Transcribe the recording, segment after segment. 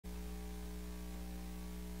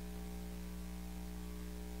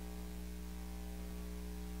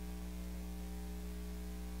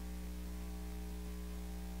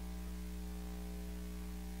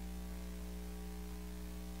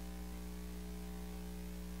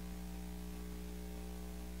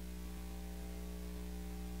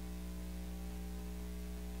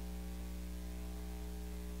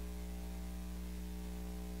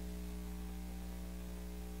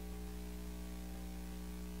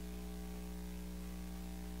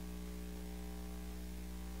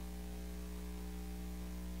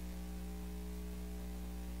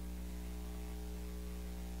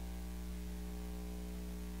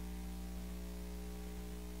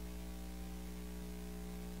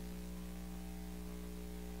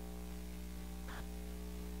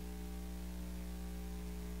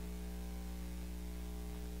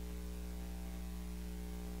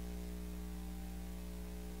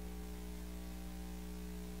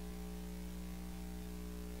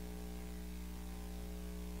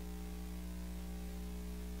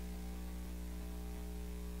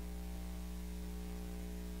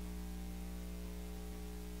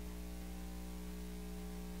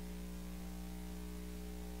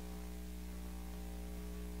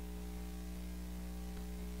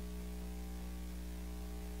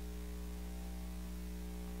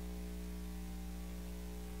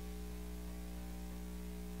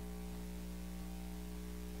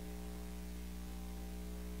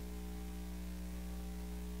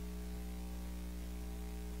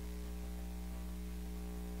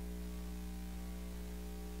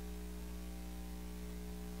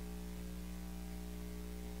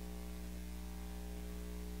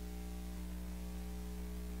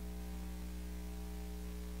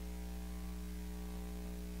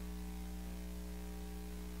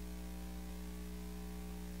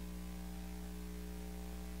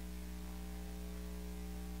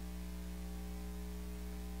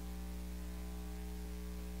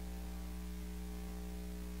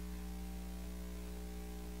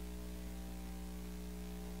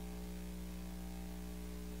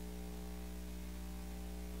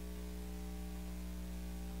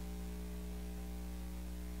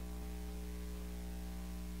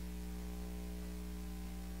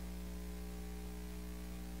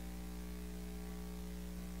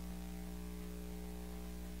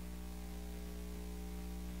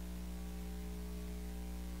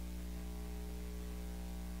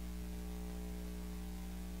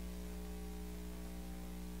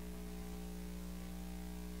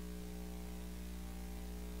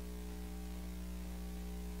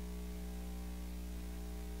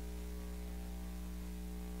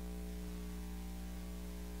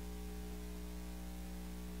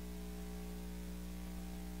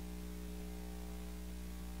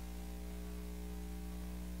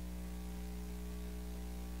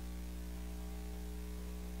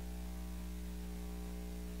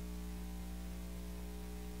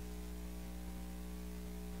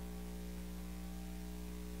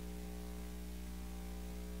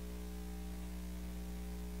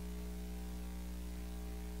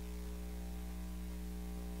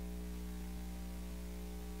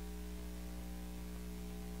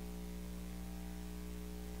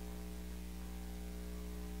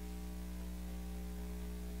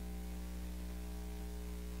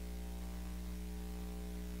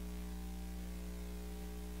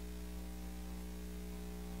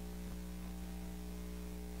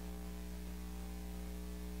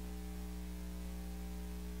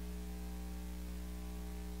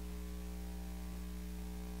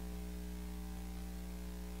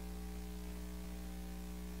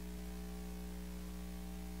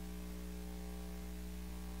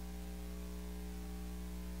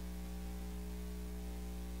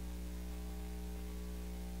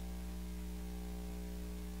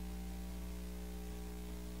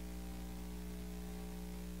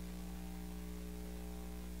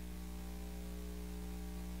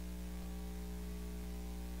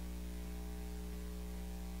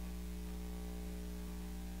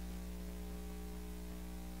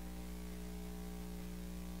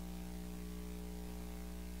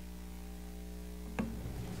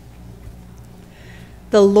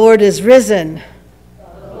The Lord is risen.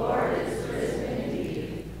 The Lord is risen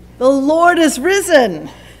indeed. The Lord is risen.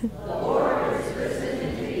 The Lord is risen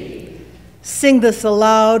indeed. Sing this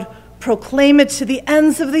aloud, proclaim it to the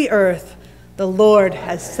ends of the earth. The Lord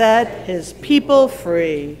has set his people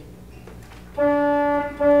free.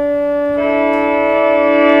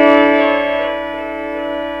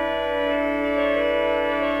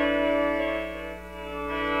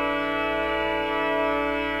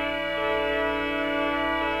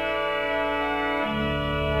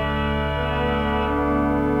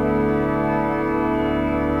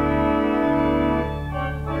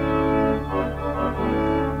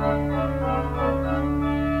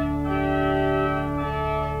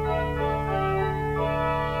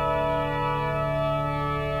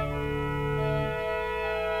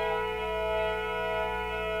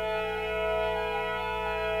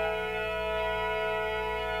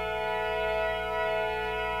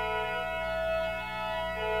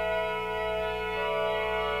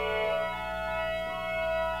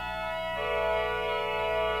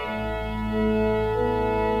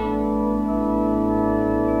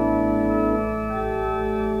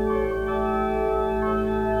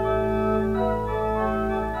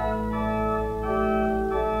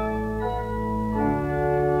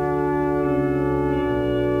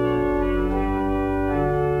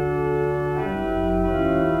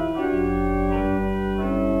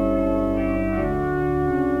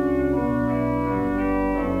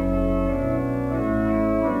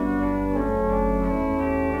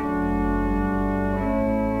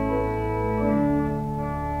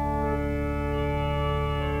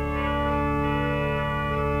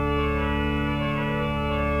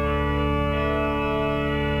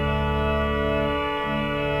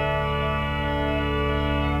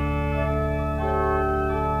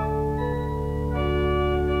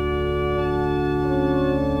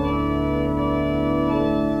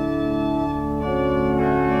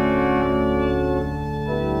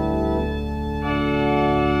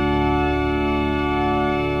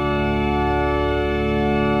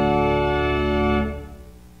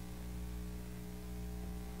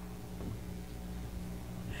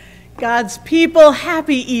 God's people,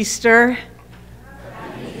 happy Easter.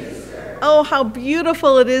 Happy Easter. Oh, how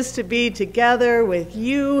beautiful it is to be together with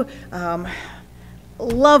you.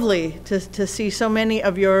 Lovely to see so many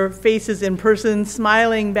of your faces in person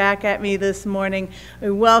smiling back at me this morning. We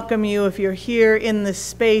welcome you if you're here in this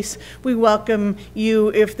space. We welcome you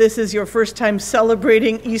if this is your first time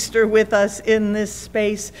celebrating Easter with us in this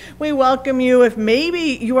space. We welcome you if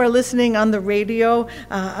maybe you are listening on the radio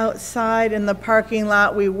outside in the parking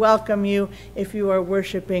lot. We welcome you if you are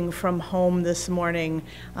worshiping from home this morning.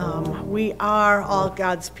 We are all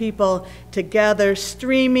God's people together,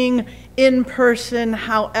 streaming in person,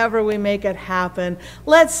 however we make it happen.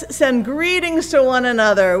 Let's send greetings to one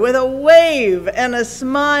another with a wave and a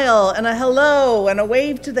smile and a hello and a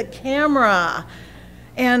wave to the camera.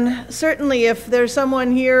 And certainly if there's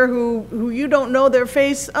someone here who you don't know their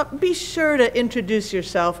face, be sure to introduce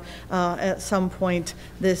yourself at some point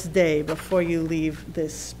this day before you leave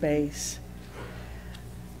this space.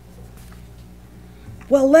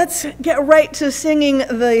 Well, let's get right to singing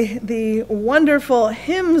the wonderful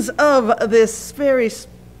hymns of this very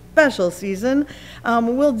special season.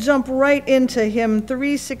 We'll jump right into hymn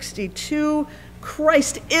 362,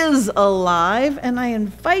 Christ is Alive, and I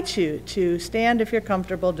invite you to stand if you're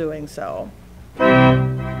comfortable doing so.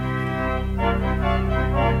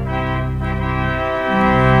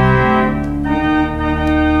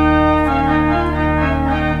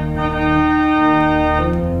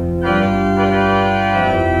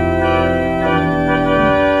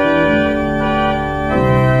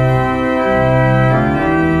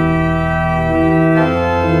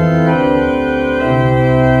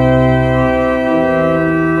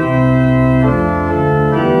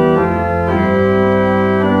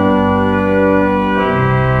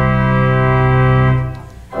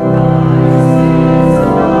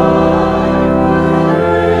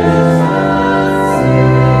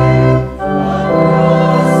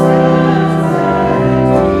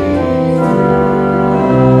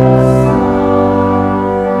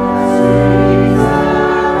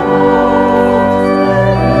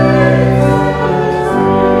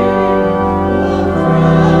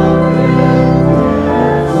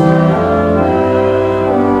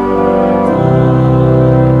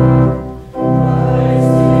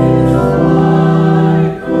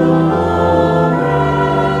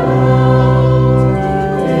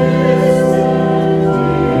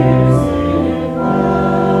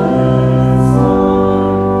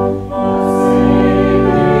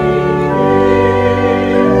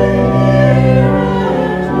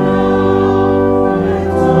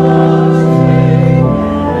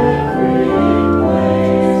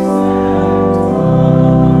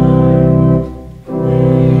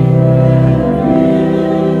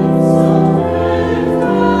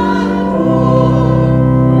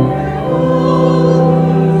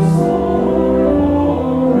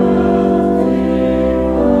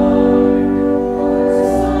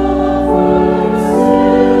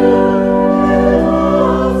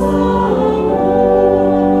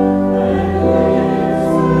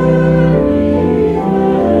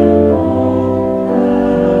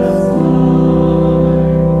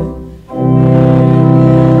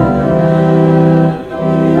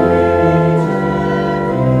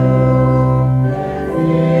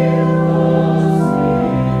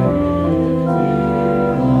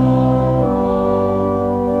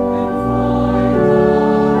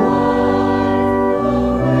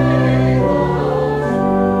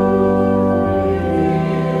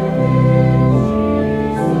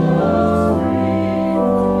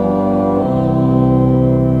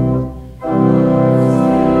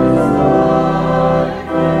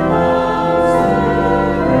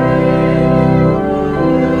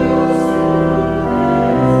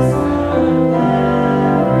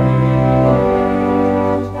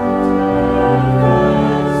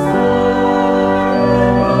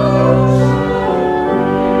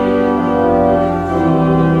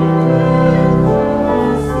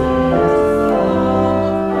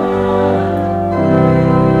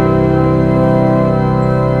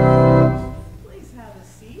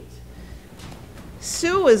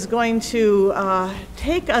 is going to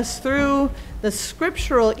take us through the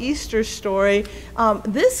scriptural Easter story.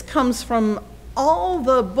 This comes from all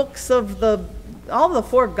the books of all the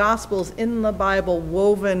four Gospels in the Bible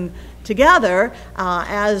woven together,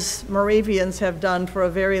 as Moravians have done for a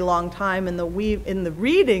very long time in the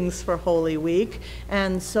readings for Holy Week.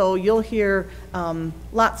 And so you'll hear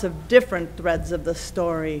lots of different threads of the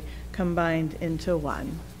story combined into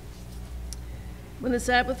one. When the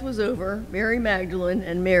Sabbath was over, Mary Magdalene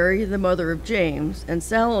and Mary, the mother of James, and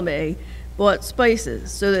Salome bought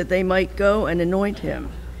spices so that they might go and anoint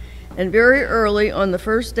him. And very early on the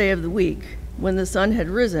first day of the week, when the sun had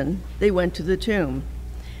risen, they went to the tomb.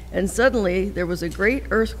 And suddenly there was a great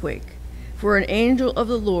earthquake, for an angel of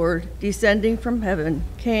the Lord, descending from heaven,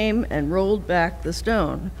 came and rolled back the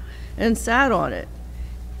stone and sat on it.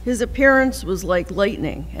 His appearance was like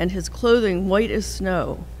lightning, and his clothing white as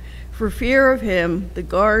snow. For fear of him, the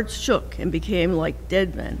guards shook and became like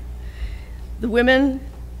dead men. The women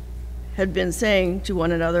had been saying to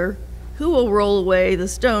one another, "Who will roll away the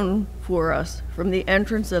stone for us from the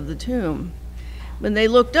entrance of the tomb?" When they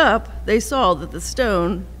looked up, they saw that the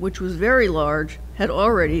stone, which was very large, had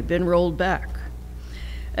already been rolled back.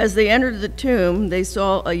 As they entered the tomb, they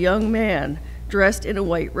saw a young man dressed in a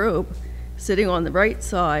white robe, sitting on the right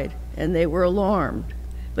side, and they were alarmed.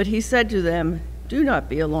 But he said to them, "Do not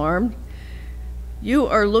be alarmed. You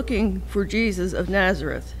are looking for Jesus of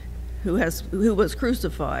Nazareth, who was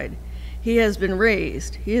crucified. He has been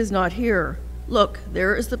raised. He is not here. Look,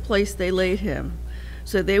 there is the place they laid him."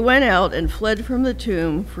 So they went out and fled from the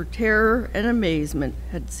tomb, for terror and amazement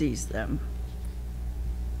had seized them.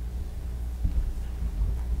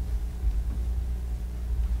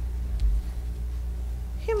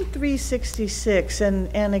 Hymn 366,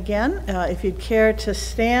 and again, if you'd care to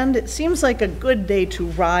stand, it seems like a good day to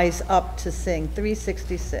rise up to sing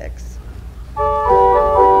 366.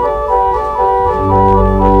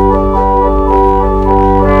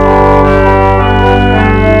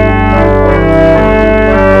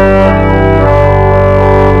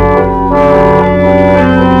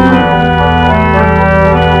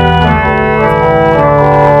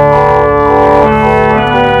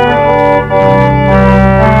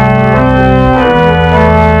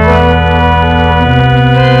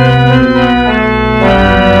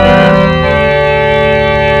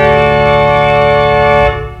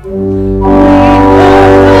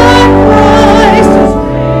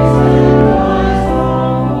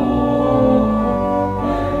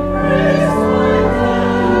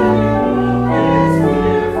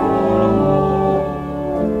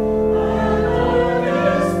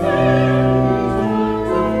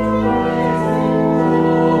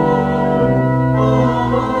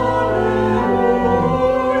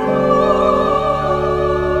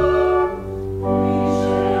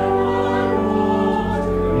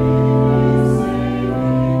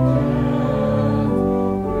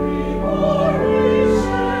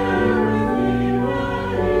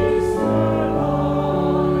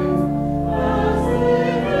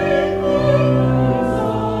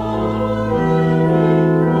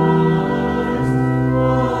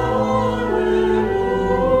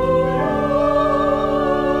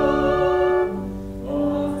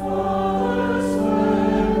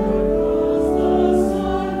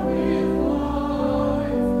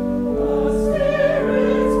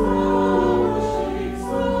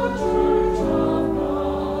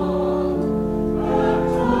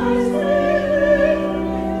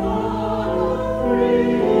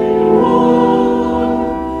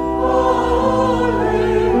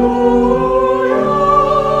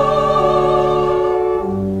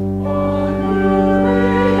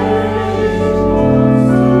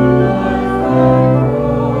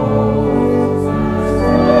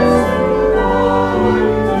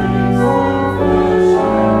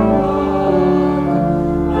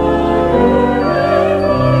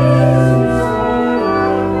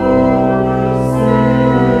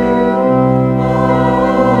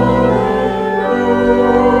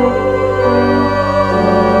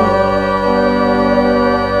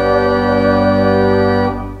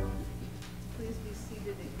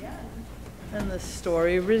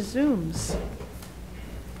 Resumes.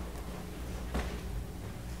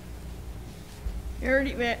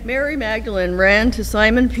 Mary Magdalene ran to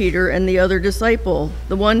Simon Peter and the other disciple,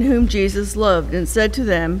 the one whom Jesus loved, and said to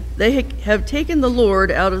them, "They have taken the Lord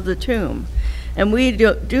out of the tomb, and we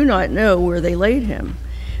do not know where they laid him."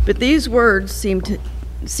 But these words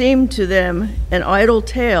seemed to them an idle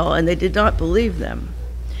tale, and they did not believe them.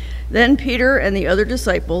 Then Peter and the other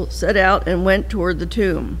disciple set out and went toward the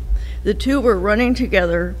tomb. The two were running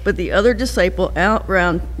together, but the other disciple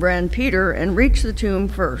outran Peter and reached the tomb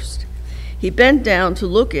first. He bent down to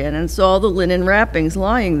look in and saw the linen wrappings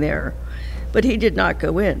lying there, but he did not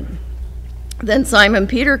go in. Then Simon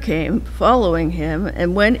Peter came, following him,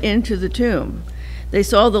 and went into the tomb. They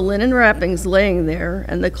saw the linen wrappings laying there,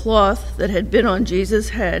 and the cloth that had been on Jesus'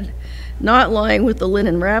 head, not lying with the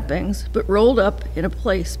linen wrappings, but rolled up in a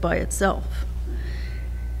place by itself.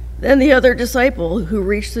 Then the other disciple, who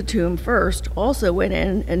reached the tomb first, also went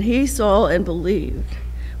in, and he saw and believed,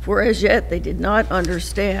 for as yet they did not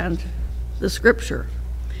understand the scripture,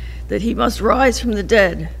 that he must rise from the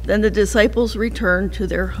dead. Then the disciples returned to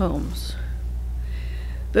their homes.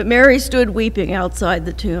 But Mary stood weeping outside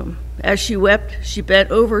the tomb. As she wept, she bent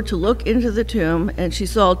over to look into the tomb, and she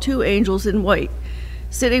saw two angels in white,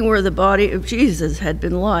 sitting where the body of Jesus had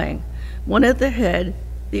been lying, one at the head,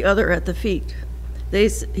 the other at the feet. They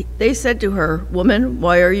said to her, "Woman,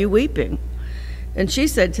 why are you weeping?" And she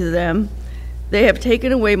said to them, "They have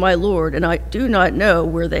taken away my Lord, and I do not know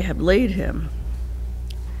where they have laid him."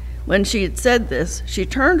 When she had said this, she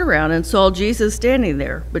turned around and saw Jesus standing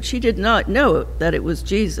there, but she did not know that it was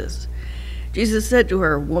Jesus. Jesus said to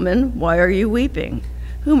her, "Woman, why are you weeping?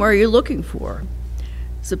 Whom are you looking for?"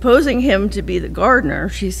 Supposing him to be the gardener,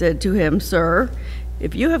 she said to him, "Sir,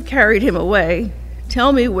 if you have carried him away,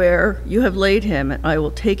 tell me where you have laid him, and I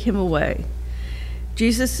will take him away."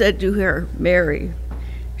 Jesus said to her, "Mary."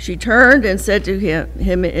 She turned and said to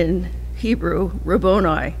him in Hebrew,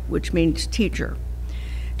 "Rabboni," which means teacher.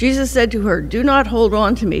 Jesus said to her, "Do not hold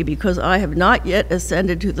on to me, because I have not yet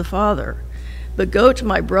ascended to the Father. But go to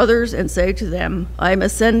my brothers and say to them, I am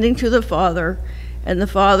ascending to the Father, and the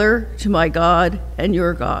Father to my God and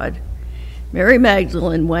your God." Mary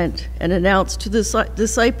Magdalene went and announced to the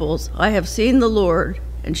disciples, "I have seen the Lord,"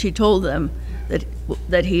 and she told them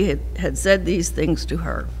that he had said these things to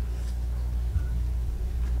her.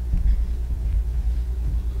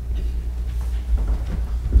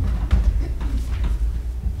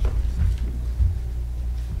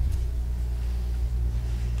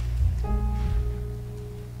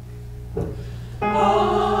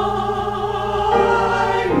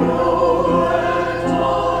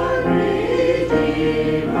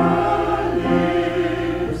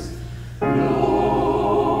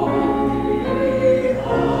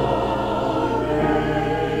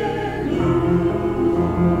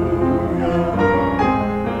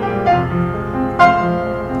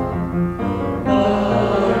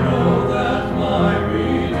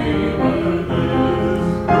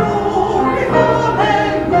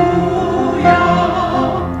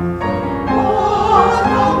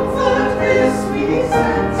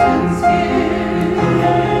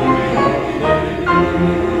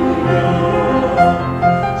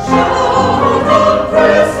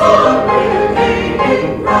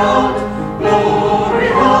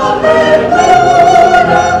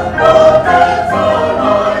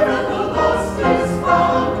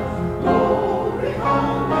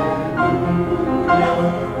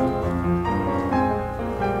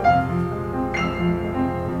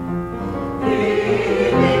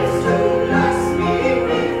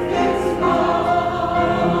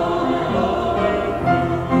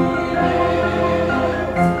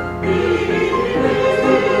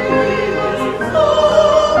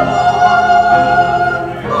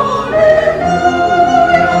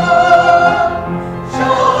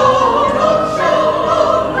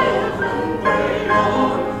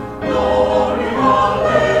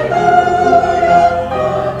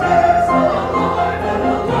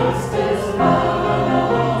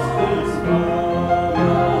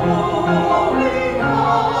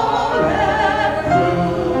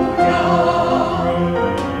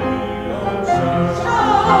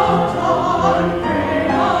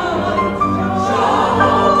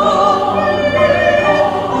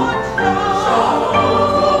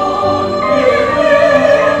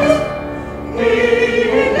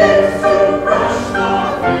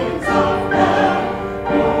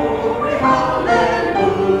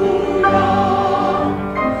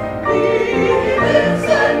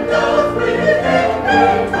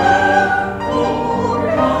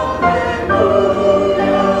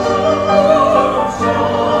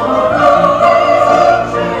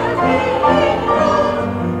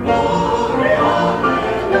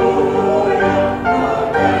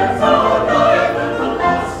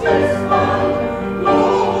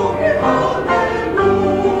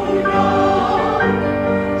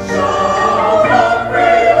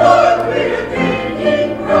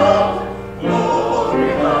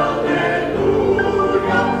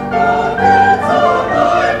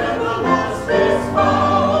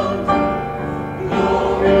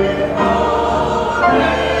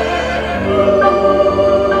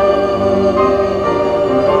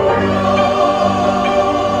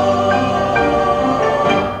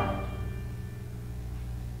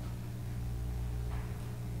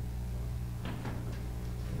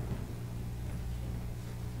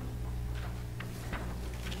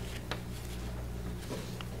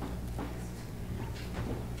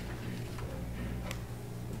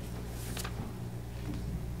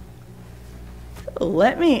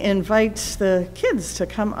 let me invite the kids to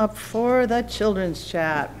come up for the children's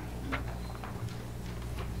chat.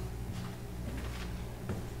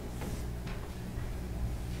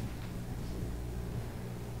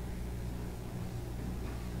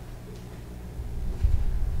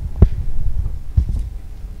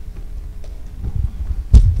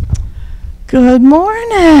 Good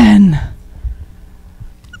morning.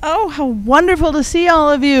 Oh, how wonderful to see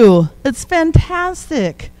all of you. It's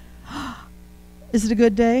fantastic. Is it a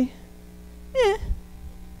good day? Yeah.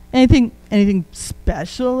 Anything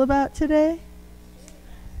special about today?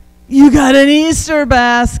 You got an Easter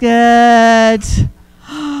basket.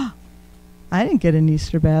 I didn't get an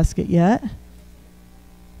Easter basket yet.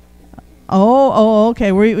 Oh,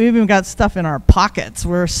 okay. We've even got stuff in our pockets.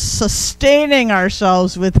 We're sustaining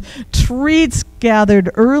ourselves with treats gathered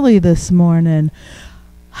early this morning.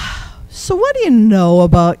 So what do you know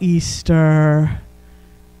about Easter?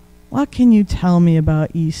 What can you tell me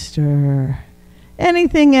about Easter?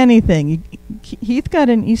 Anything. Heath got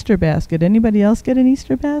an Easter basket. Anybody else get an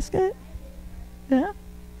Easter basket? Yeah.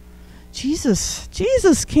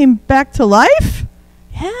 Jesus came back to life?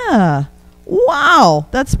 Yeah. Wow,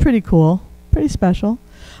 that's pretty cool. Pretty special.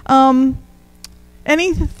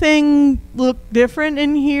 Anything look different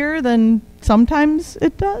in here than sometimes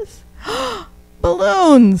it does?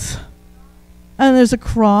 Balloons. And there's a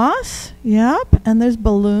cross. Yep. And there's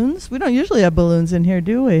balloons. We don't usually have balloons in here,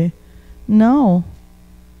 do we? No.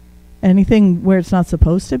 Anything where it's not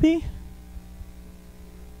supposed to be?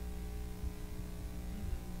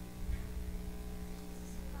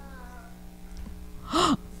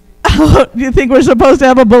 Do you think we're supposed to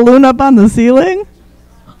have a balloon up on the ceiling?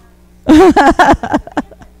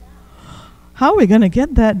 How are we going to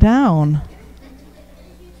get that down?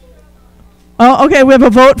 Oh, okay, we have a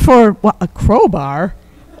vote for what, a crowbar.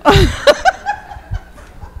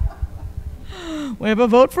 We have a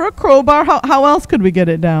vote for a crowbar. How else could we get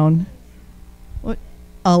it down? What?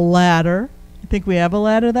 A ladder. You think we have a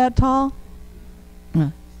ladder that tall?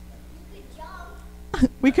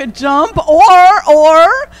 We could jump, or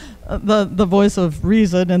the voice of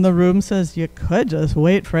reason in the room says you could just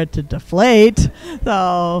wait for it to deflate.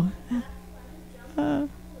 So,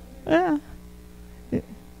 yeah.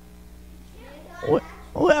 We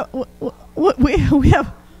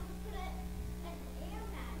have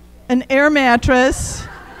an air mattress.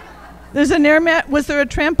 There's an air mat. Was there a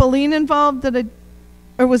trampoline involved?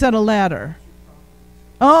 Or was that a ladder?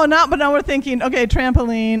 Oh, no, but now we're thinking, okay,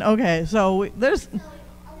 trampoline. Okay, so there's...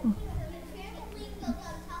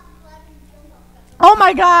 Oh,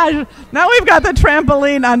 my gosh. Now we've got the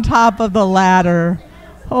trampoline on top of the ladder.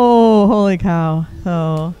 Oh, holy cow.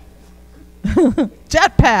 So,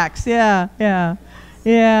 jetpacks. Yeah.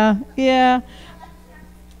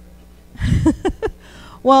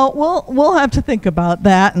 Well, we'll have to think about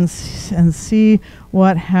that and see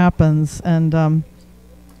what happens.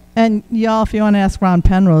 And y'all, if you want to ask Ron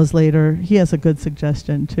Penrose later, he has a good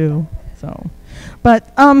suggestion too. So,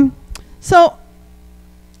 but so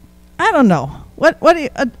I don't know. What do you,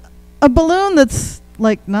 a balloon that's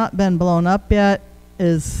like not been blown up yet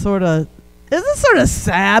is sort of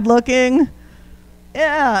sad looking.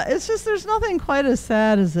 Yeah, it's just there's nothing quite as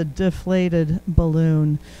sad as a deflated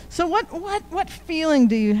balloon. So what feeling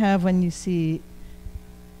do you have when you see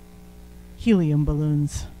helium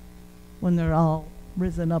balloons when they're all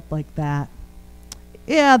risen up like that?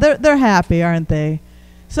 Yeah, they're happy, aren't they?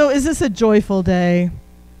 So is this a joyful day?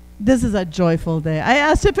 This is a joyful day. I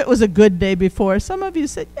asked if it was a good day before. Some of you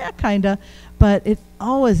said, yeah, kinda, but it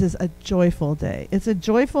always is a joyful day. It's a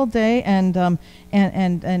joyful day, and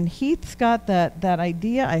Heath's got that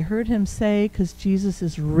idea. I heard him say, because Jesus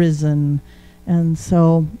is risen, and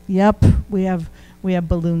so yep, we have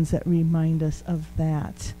balloons that remind us of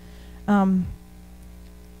that.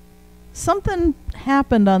 Something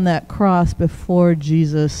happened on that cross before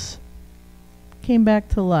Jesus came back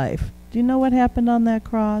to life. Do you know what happened on that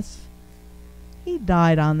cross? He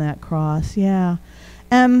died on that cross, yeah.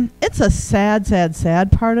 It's a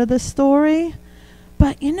sad part of the story.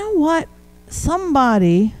 But you know what?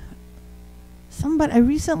 Somebody, I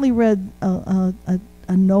recently read a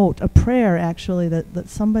note, a prayer actually, that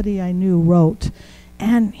somebody I knew wrote.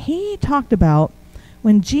 And he talked about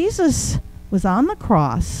when Jesus was on the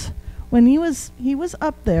cross, when he was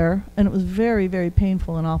up there, and it was very, very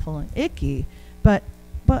painful and awful and icky, but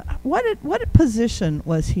what position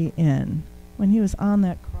was he in when he was on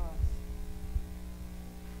that cross?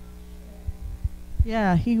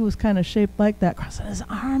 Yeah, he was kind of shaped like that cross, and his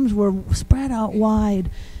arms were spread out wide.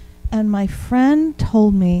 And my friend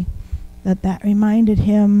told me that reminded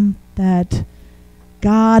him that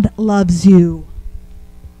God loves you.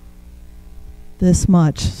 this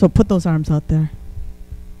much. So put those arms out there.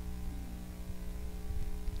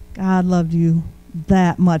 God loved you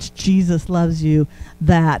that much. Jesus loves you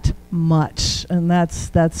that much. And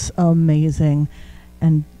that's amazing.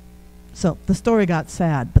 And so the story got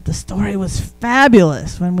sad, but the story was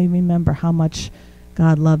fabulous when we remember how much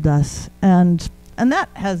God loved us. And that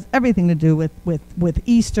has everything to do with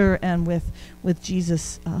Easter and with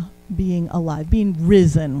Jesus being alive, being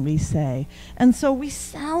risen, we say. And so we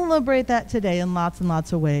celebrate that today in lots and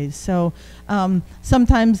lots of ways. So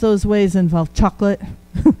sometimes those ways involve chocolate,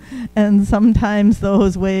 and sometimes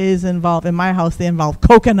those ways involve, in my house, they involve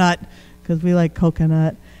coconut, because we like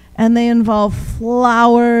coconut. And they involve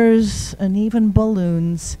flowers and even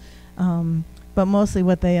balloons. But mostly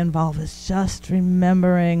what they involve is just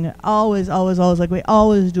remembering, always, like we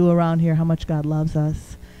always do around here, how much God loves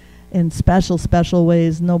us in special, special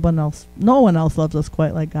ways. No one else loves us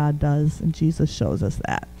quite like God does, and Jesus shows us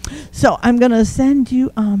that. So I'm going to send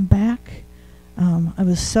you back. I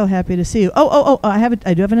was so happy to see you.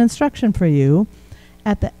 I do have an instruction for you.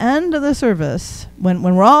 At the end of the service, when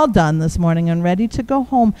we're all done this morning and ready to go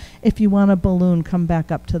home, if you want a balloon, come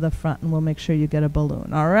back up to the front, and we'll make sure you get a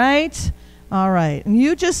balloon. All right? All right. And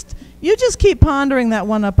you just keep pondering that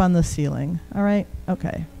one up on the ceiling. All right?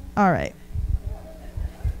 Okay. All right.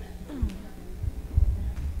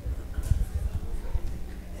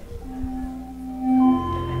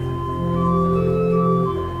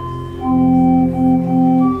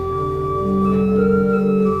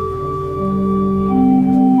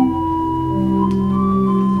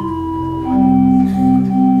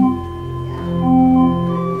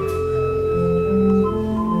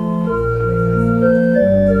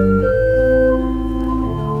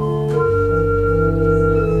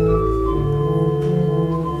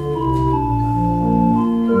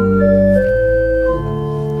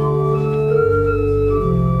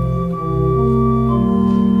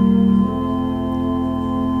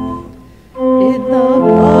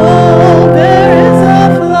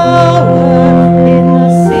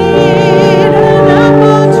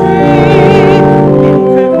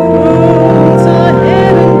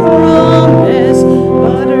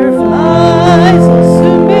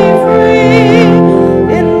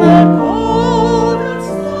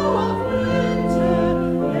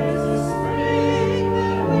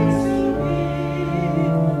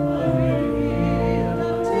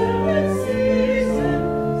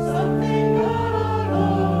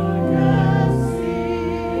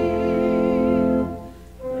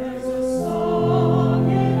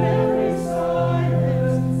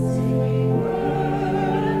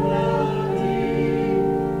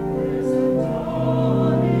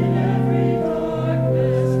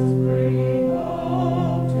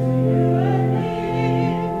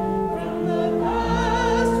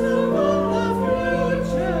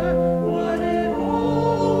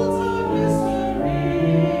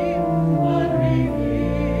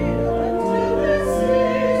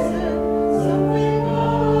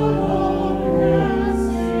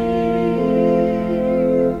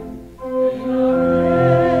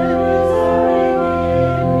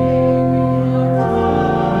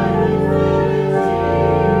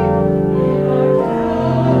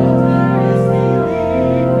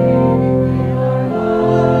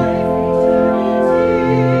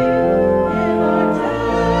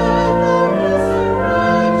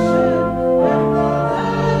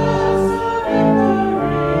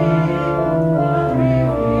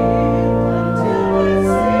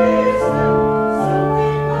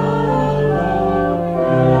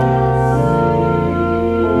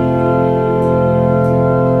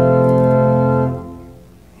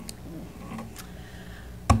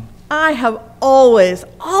 I have always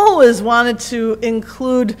wanted to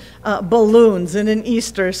include balloons in an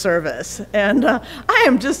Easter service, and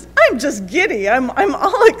I'm just giddy. I'm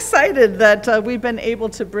all excited that we've been able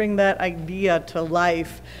to bring that idea to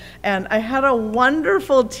life. And I had a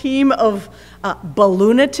wonderful team of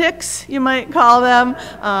balloonatics, you might call them,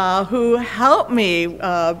 who helped me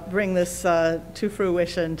bring this to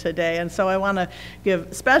fruition today. And so I want to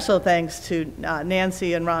give special thanks to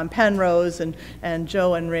Nancy and Ron Penrose and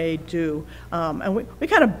Joe and Ray Dew. And we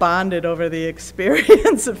kind of bonded over the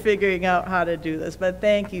experience of figuring out how to do this. But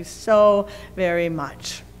thank you so very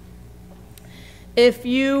much. If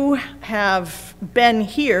you have been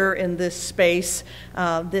here in this space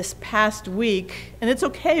this past week, and it's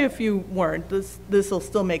okay if you weren't, this will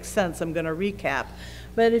still make sense, I'm going to recap.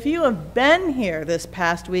 But if you have been here this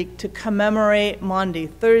past week to commemorate Maundy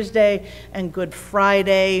Thursday and Good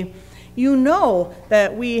Friday, you know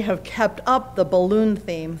that we have kept up the balloon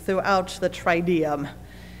theme throughout the Triduum.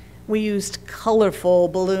 We used colorful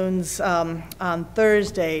balloons on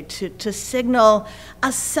Thursday to signal a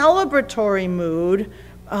celebratory mood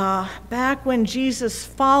back when Jesus'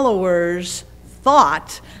 followers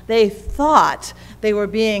thought they were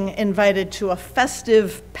being invited to a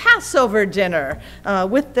festive Passover dinner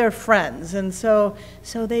with their friends. And so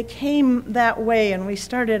they came that way, and we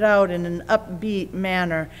started out in an upbeat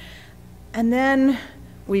manner. And then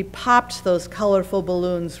we popped those colorful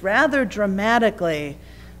balloons rather dramatically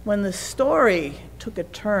when the story took a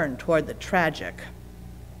turn toward the tragic.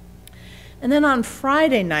 And then on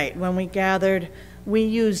Friday night, when we gathered, we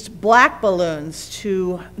used black balloons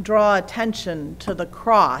to draw attention to the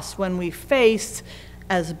cross when we faced,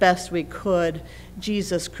 as best we could,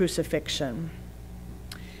 Jesus' crucifixion.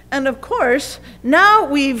 And of course, now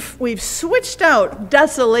we've switched out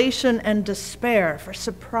desolation and despair for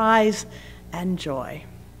surprise and joy.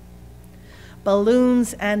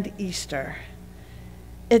 Balloons and Easter.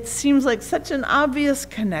 It seems like such an obvious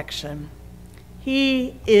connection.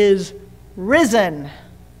 He is risen.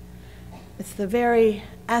 It's the very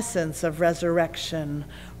essence of resurrection,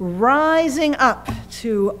 rising up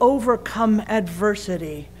to overcome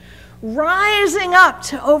adversity, rising up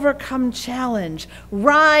to overcome challenge,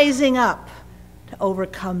 rising up to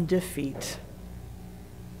overcome defeat.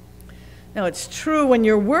 Now, it's true when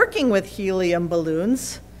you're working with helium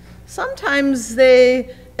balloons, sometimes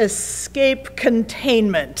they escape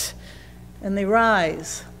containment and they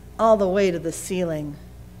rise all the way to the ceiling.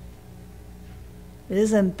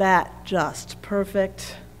 Isn't that just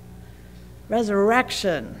perfect?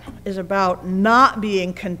 Resurrection is about not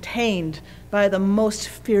being contained by the most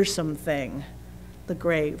fearsome thing, the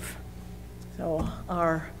grave. So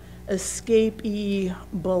our escapee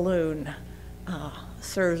balloon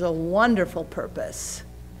serves a wonderful purpose,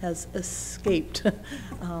 has escaped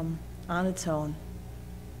on its own.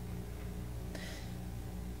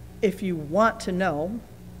 If you want to know,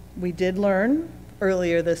 we did learn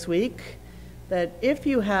earlier this week that if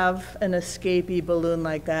you have an escapee balloon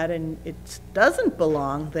like that and it doesn't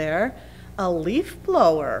belong there, a leaf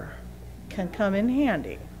blower can come in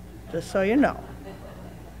handy, just so you know.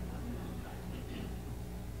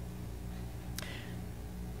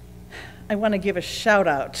 I want to give a shout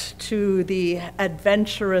out to the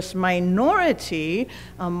adventurous minority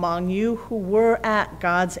among you who were at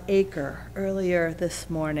God's Acre earlier this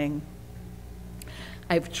morning.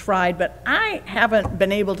 I've tried, but I haven't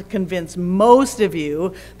been able to convince most of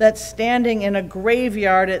you that standing in a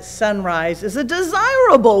graveyard at sunrise is a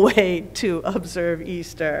desirable way to observe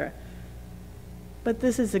Easter. But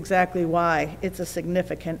this is exactly why it's a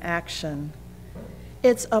significant action.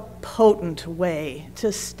 It's a potent way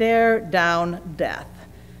to stare down death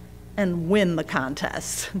and win the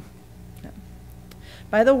contest.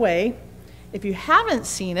 By the way, if you haven't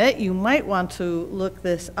seen it, you might want to look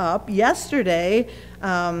this up. Yesterday,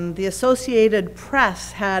 the Associated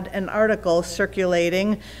Press had an article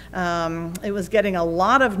circulating. It was getting a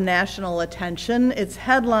lot of national attention. Its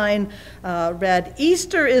headline read,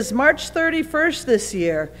 "Easter is March 31st this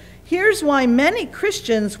year. Here's why many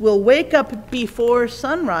Christians will wake up before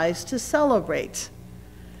sunrise to celebrate."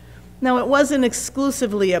 Now, it wasn't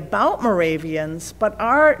exclusively about Moravians, but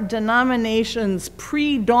our denomination's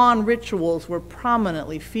pre-dawn rituals were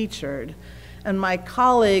prominently featured. And my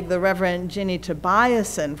colleague, the Reverend Ginny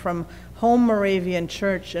Tobiasen from Home Moravian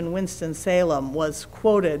Church in Winston-Salem, was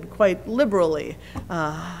quoted quite liberally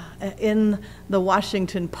in the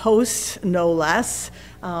Washington Post, no less,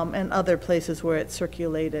 and other places where it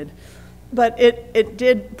circulated. But it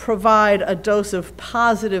did provide a dose of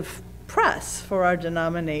positive press for our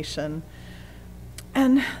denomination.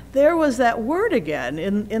 And there was that word again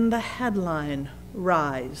in the headline,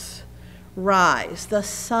 rise. Rise. The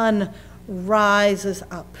sun rises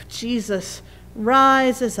up. Jesus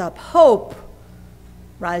rises up. Hope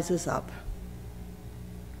rises up.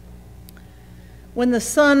 When the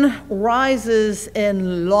sun rises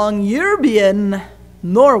in Longyearbyen,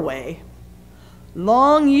 Norway,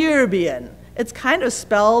 Longyearbyen, it's kind of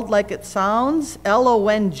spelled like it sounds,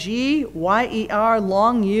 Longyer,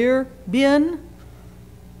 Longyearbyen.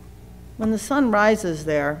 When the sun rises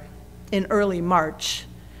there in early March,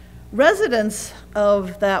 residents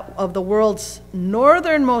of the world's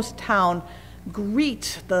northernmost town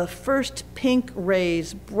greet the first pink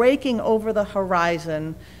rays breaking over the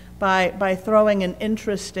horizon by throwing an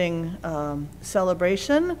interesting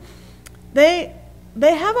celebration. They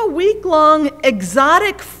have a week-long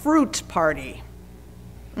exotic fruit party.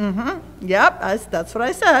 Yep, that's what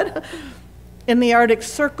I said. In the Arctic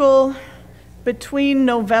Circle, between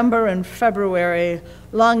November and February,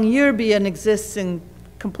 Longyearbyen exists in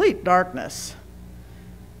complete darkness.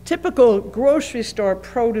 Typical grocery store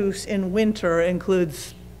produce in winter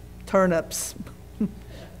includes turnips,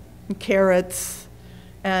 carrots,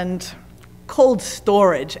 and cold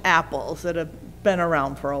storage apples that have been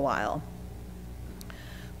around for a while.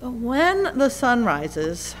 But when the sun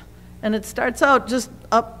rises, and it starts out just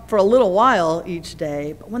up for a little while each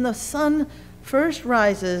day, but when the sun first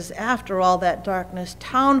rises after all that darkness,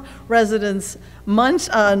 town residents munch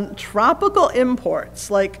on tropical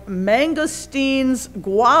imports like mangosteens,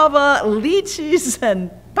 guava, lychees,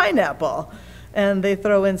 and pineapple. And they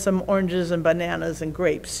throw in some oranges and bananas and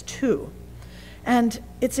grapes too. And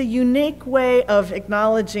it's a unique way of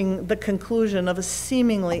acknowledging the conclusion of a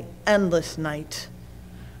seemingly endless night.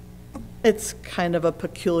 It's kind of a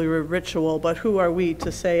peculiar ritual, but who are we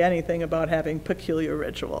to say anything about having peculiar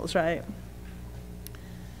rituals, right?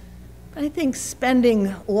 I think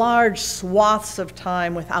spending large swaths of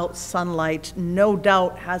time without sunlight no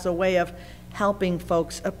doubt has a way of helping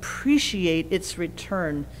folks appreciate its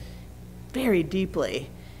return very deeply,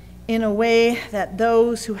 in a way that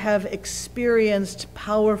those who have experienced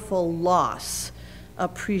powerful loss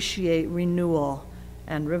appreciate renewal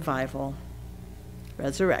and revival,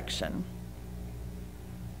 resurrection.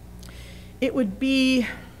 It would be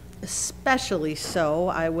especially so,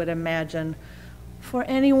 I would imagine, for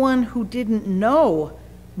anyone who didn't know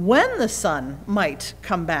when the sun might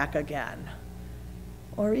come back again,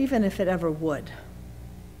 or even if it ever would.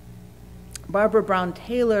 Barbara Brown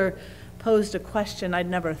Taylor posed a question I'd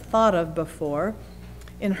never thought of before.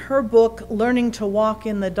 In her book, Learning to Walk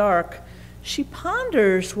in the Dark, she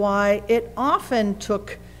ponders why it often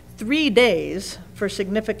took 3 days for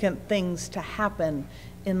significant things to happen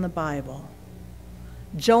in the Bible.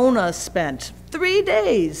 Jonah spent 3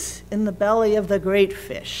 days in the belly of the great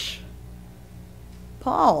fish.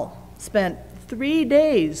 Paul spent 3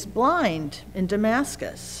 days blind in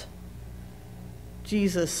Damascus.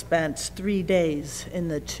 Jesus spent 3 days in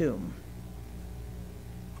the tomb.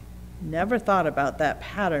 Never thought about that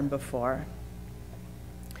pattern before.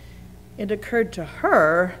 It occurred to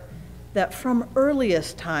her that from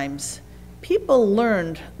earliest times, people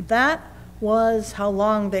learned that was how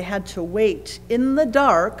long they had to wait in the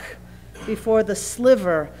dark before the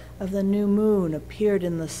sliver of the new moon appeared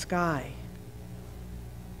in the sky.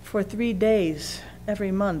 For 3 days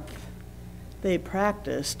every month, they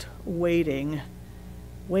practiced waiting,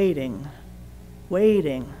 waiting,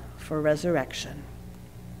 waiting for resurrection.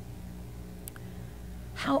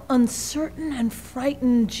 How uncertain and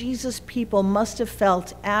frightened Jesus' people must have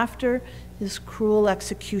felt after his cruel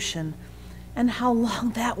execution, and how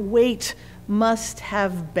long that wait must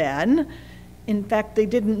have been. In fact, they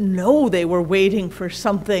didn't know they were waiting for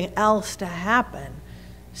something else to happen.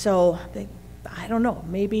 So I don't know,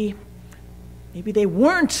 maybe they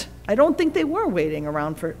weren't. I don't think they were waiting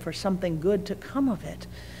around for something good to come of it.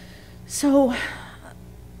 So,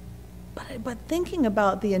 but thinking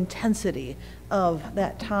about the intensity of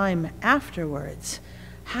that time afterwards,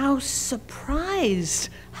 how surprised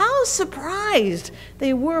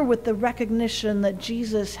they were with the recognition that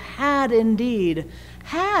Jesus has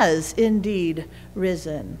indeed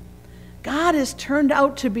risen. God has turned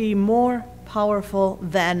out to be more powerful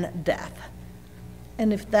than death.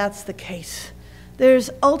 And if that's the case, there's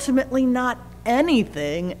ultimately not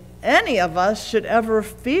anything any of us should ever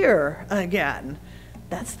fear again.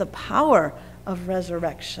 That's the power of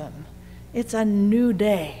resurrection. It's a new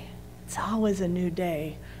day. It's always a new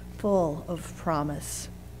day, full of promise,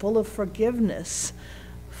 full of forgiveness,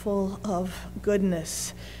 full of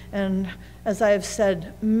goodness. And as I have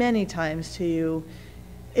said many times to you,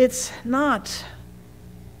 it's not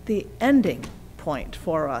the ending point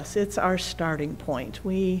for us. It's our starting point.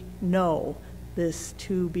 We know this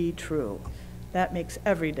to be true. That makes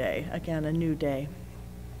every day, again, a new day.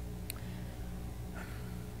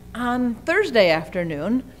 On Thursday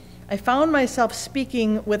afternoon, I found myself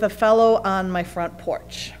speaking with a fellow on my front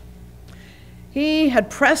porch. He had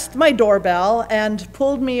pressed my doorbell and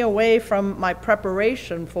pulled me away from my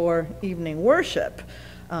preparation for evening worship.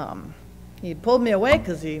 He pulled me away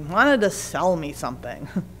because he wanted to sell me something.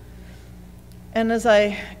 And as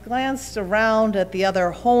I glanced around at the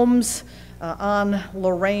other homes on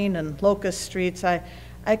Lorraine and Locust Streets,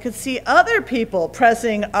 I could see other people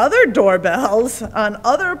pressing other doorbells on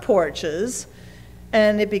other porches,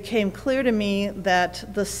 and it became clear to me that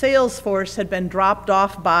the sales force had been dropped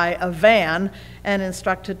off by a van and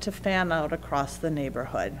instructed to fan out across the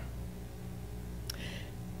neighborhood.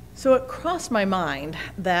 So it crossed my mind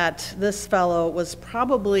that this fellow was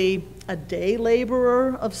probably a day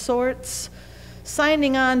laborer of sorts,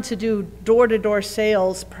 signing on to do door-to-door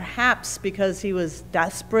sales, perhaps because he was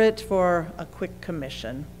desperate for a quick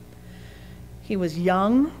commission. He was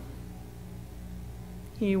young,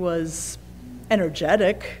 He was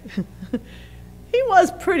energetic. He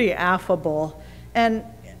was pretty affable, and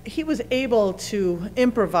he was able to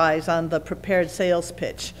improvise on the prepared sales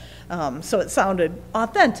pitch, so it sounded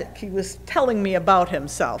authentic. He was telling me about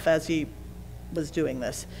himself as he was doing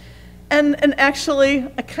this. And actually,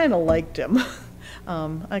 I kind of liked him.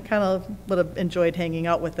 I kind of would have enjoyed hanging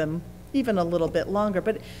out with him even a little bit longer.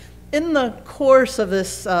 But in the course of this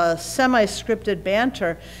semi-scripted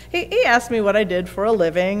banter, he asked me what I did for a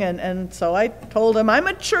living, and so I told him I'm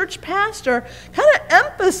a church pastor, kind of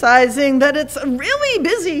emphasizing that it's a really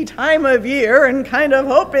busy time of year and kind of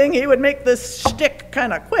hoping he would make this shtick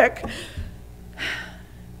kind of quick.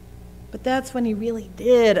 But that's when he really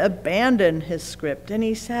did abandon his script, and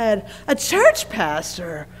he said, "A church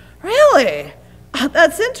pastor? Really?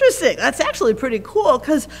 That's interesting. That's actually pretty cool,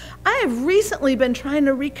 because I have recently been trying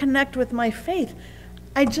to reconnect with my faith.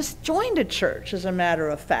 I just joined a church, as a matter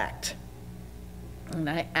of fact." And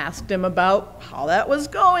I asked him about how that was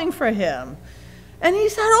going for him. And he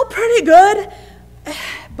said, "Oh, pretty good.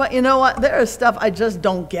 But you know what? There is stuff I just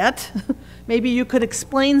don't get. Maybe you could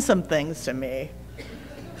explain some things to me."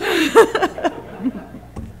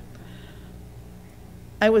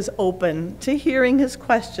 I was open to hearing his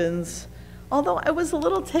questions, although I was a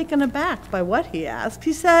little taken aback by what he asked.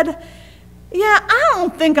 He said, "Yeah, I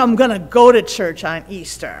don't think I'm going to go to church on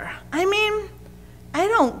Easter. I mean, I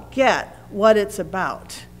don't get what it's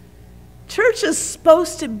about. Church is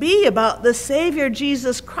supposed to be about the Savior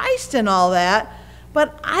Jesus Christ and all that,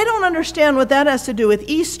 but I don't understand what that has to do with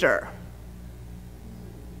Easter."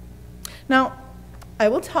 Now, I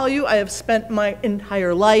will tell you, I have spent my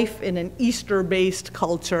entire life in an Easter-based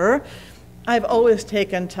culture. I've always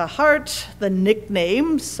taken to heart the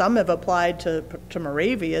nicknames some have applied to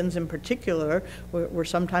Moravians in particular. We're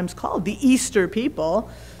sometimes called the Easter people.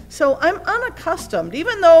 So I'm unaccustomed,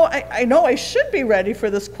 even though I know I should be ready for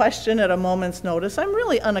this question at a moment's notice, I'm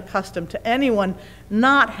really unaccustomed to anyone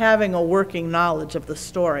not having a working knowledge of the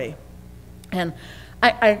story. And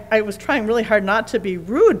I was trying really hard not to be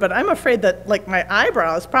rude, but I'm afraid that like my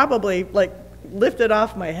eyebrows probably like lifted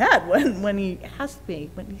off my head when he asked me,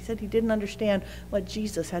 when he said he didn't understand what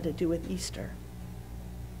Jesus had to do with Easter.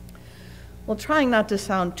 Well, trying not to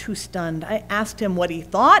sound too stunned, I asked him what he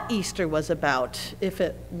thought Easter was about if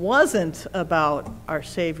it wasn't about our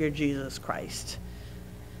Savior Jesus Christ.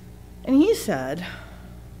 And he said,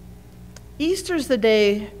 "Easter's the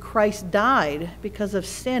day Christ died because of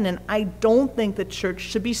sin, and I don't think the church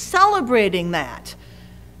should be celebrating that.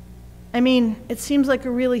 I mean, it seems like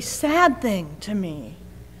a really sad thing to me.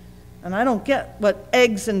 And I don't get what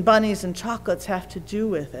eggs and bunnies and chocolates have to do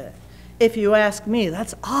with it. If you ask me,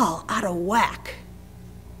 that's all out of whack."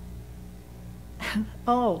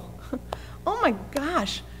 Oh my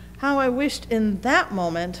gosh, how I wished in that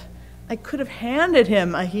moment I could have handed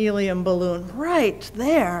him a helium balloon right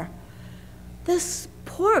there. This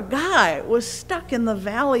poor guy was stuck in the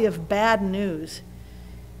valley of bad news.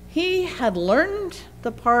 He had learned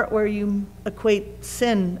the part where you equate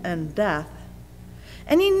sin and death.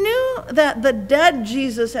 And he knew that the dead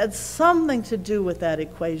Jesus had something to do with that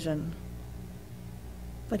equation.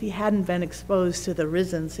 But he hadn't been exposed to the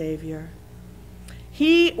risen Savior.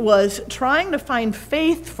 He was trying to find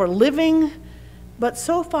faith for living, but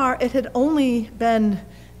so far it had only been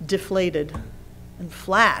deflated and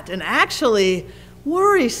flat and actually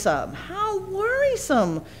worrisome. How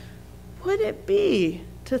worrisome would it be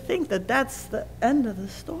to think that that's the end of the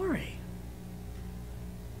story?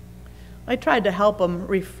 I tried to help him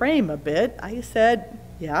reframe a bit. I said,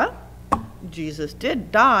 yeah, Jesus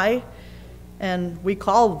did die, and we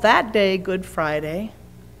call that day Good Friday.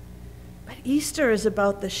 But Easter is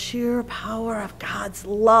about the sheer power of God's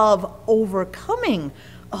love overcoming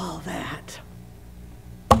all that.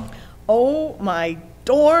 Oh, my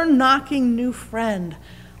door-knocking new friend,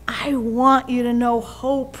 I want you to know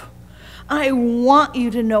hope. I want you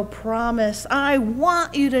to know promise. I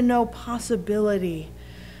want you to know possibility.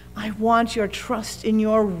 I want your trust in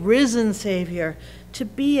your risen Savior to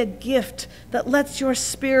be a gift that lets your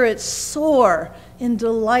spirit soar in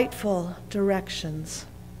delightful directions.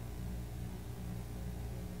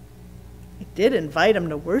 I did invite him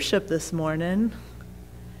to worship this morning,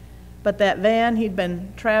 but that van he'd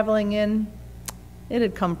been traveling in, it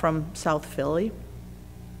had come from South Philly.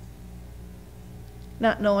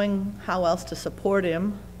 Not knowing how else to support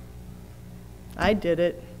him, I did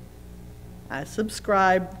it. I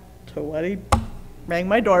subscribed to what he rang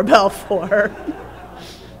my doorbell for.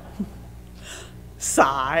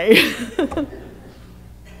 Sigh.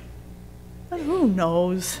 But who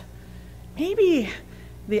knows? Maybe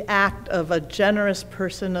the act of a generous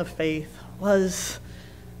person of faith was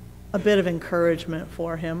a bit of encouragement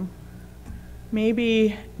for him.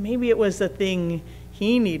 Maybe it was the thing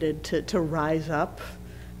he needed to rise up,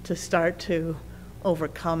 to start to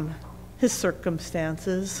overcome his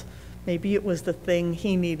circumstances. Maybe it was the thing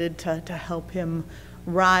he needed to help him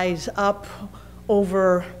rise up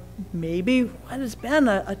over maybe what has been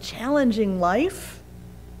a challenging life.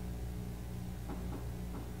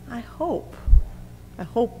 I hope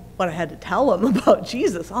what I had to tell him about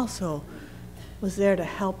Jesus also was there to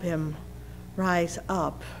help him rise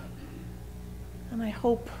up. And I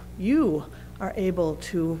hope you are able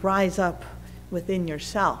to rise up within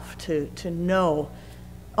yourself, to know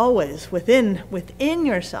always within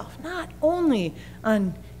yourself, not only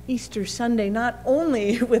on Easter Sunday, not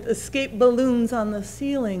only with escape balloons on the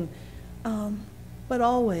ceiling, but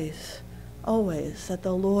always that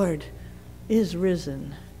the Lord is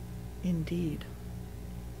risen indeed.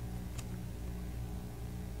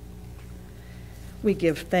 We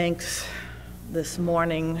give thanks this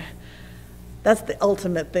morning. That's the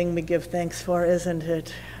ultimate thing we give thanks for, isn't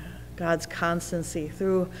it? God's constancy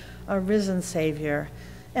through our risen Savior.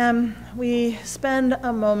 And we spend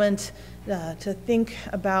a moment to think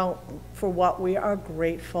about for what we are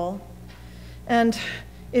grateful. And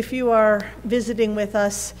if you are visiting with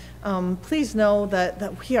us, please know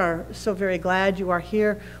that we are so very glad you are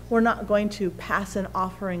here. We're not going to pass an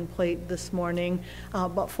offering plate this morning,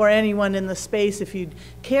 but for anyone in the space, if you'd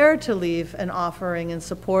care to leave an offering in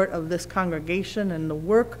support of this congregation and the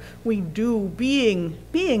work we do being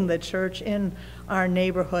the church in our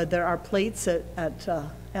neighborhood, there are plates at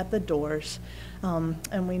the doors.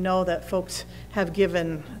 And we know that folks have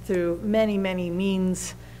given through many, many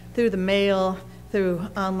means, through the mail, through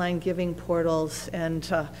online giving portals, and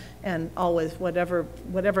always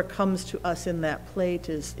whatever comes to us in that plate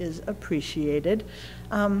is appreciated.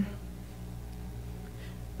 But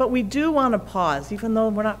we do want to pause, even though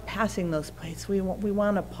we're not passing those plates. We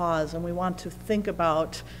want to pause, and we want to think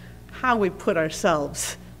about how we put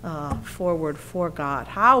ourselves forward for God,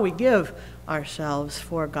 how we give ourselves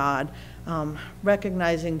for God,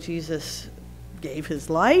 recognizing Jesus gave his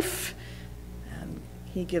life.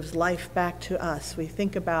 He gives life back to us. We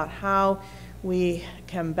think about how we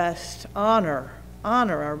can best honor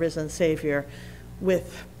our risen Savior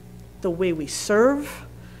with the way we serve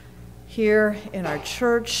here in our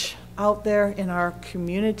church, out there in our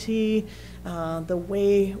community, the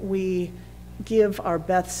way we give our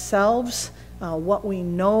best selves, what we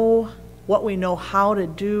know how to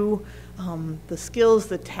do, the skills,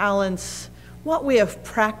 the talents, what we have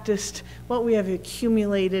practiced, what we have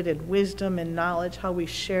accumulated in wisdom and knowledge, how we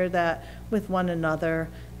share that with one another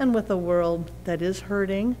and with a world that is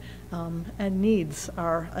hurting and needs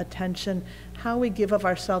our attention, how we give of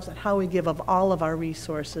ourselves and how we give of all of our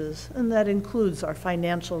resources, and that includes our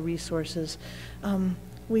financial resources.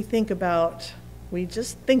 We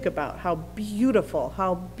just think about how beautiful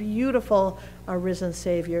our risen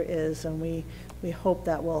Savior is, and we hope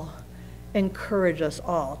that will encourage us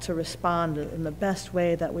all to respond in the best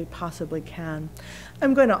way that we possibly can.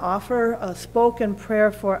 I'm going to offer a spoken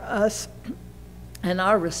prayer for us, and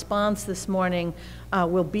our response this morning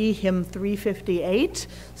will be hymn 358.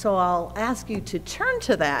 So I'll ask you to turn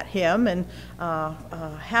to that hymn and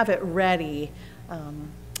have it ready,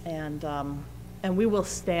 and we will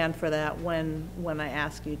stand for that when I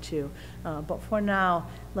ask you to. But for now,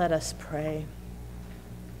 let us pray.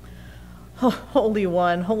 Oh, Holy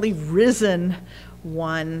One, Holy Risen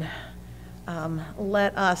One,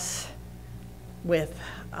 let us, with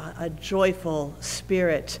a joyful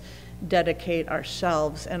spirit, dedicate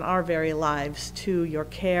ourselves and our very lives to your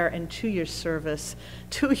care and to your service,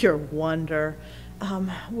 to your wonder.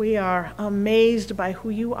 We are amazed by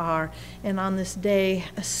who you are, and on this day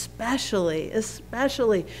especially,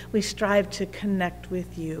 we strive to connect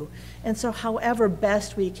with you. And so however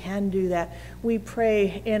best we can do that, we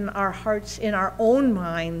pray in our hearts, in our own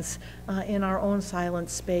minds, in our own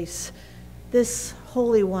silent space. This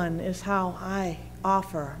Holy One is how I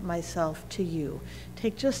offer myself to you.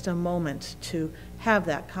 Take just a moment to have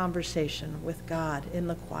that conversation with God in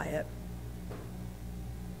the quiet.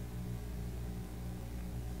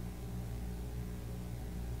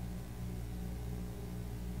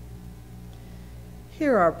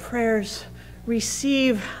 Hear our prayers.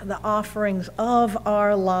 Receive the offerings of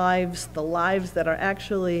our lives, the lives that are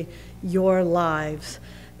actually your lives,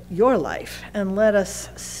 your life, and let us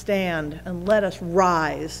stand and let us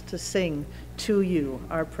rise to sing to you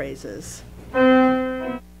our praises.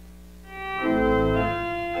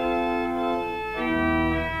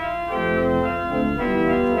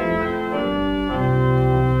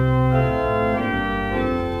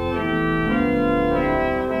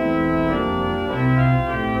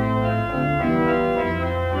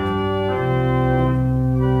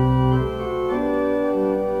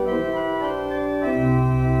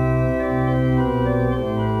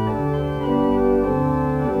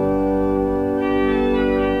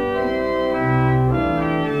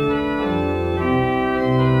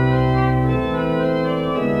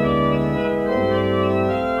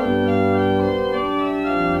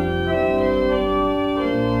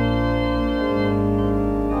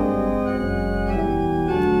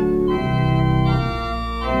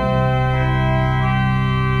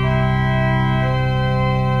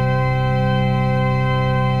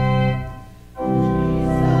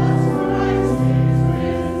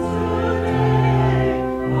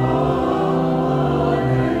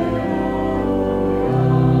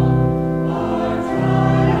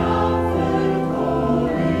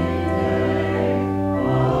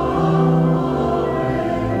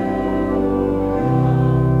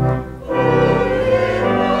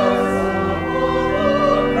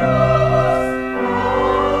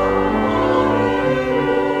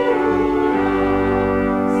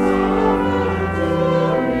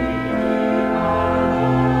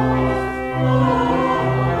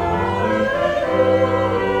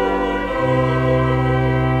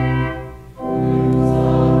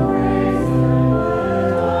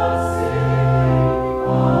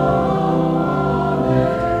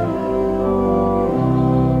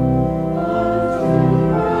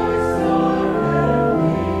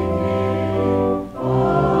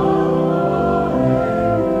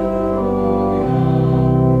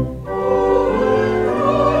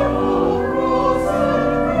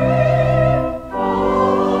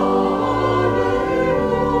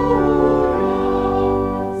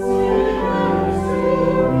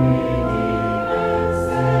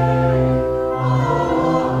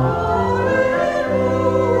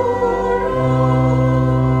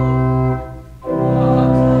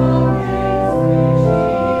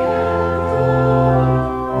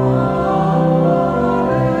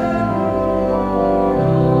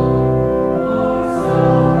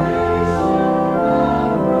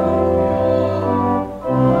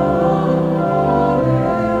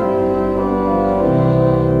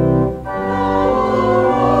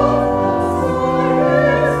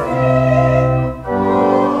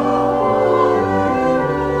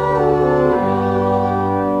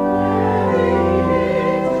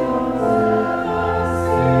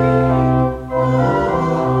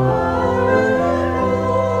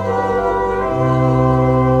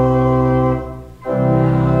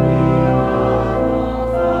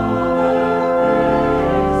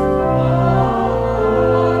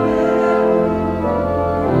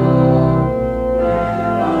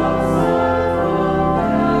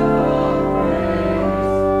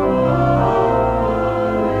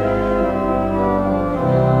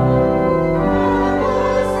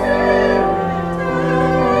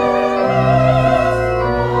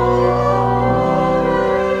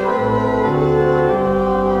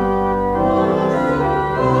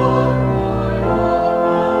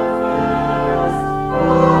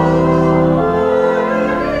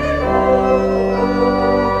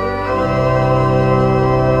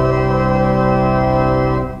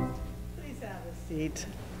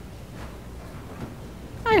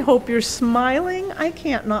 hope you're smiling. I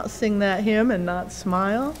can't not sing that hymn and not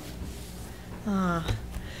smile.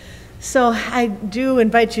 So I do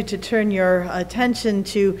invite you to turn your attention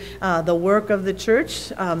to the work of the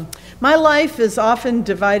church. My life is often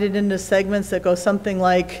divided into segments that go something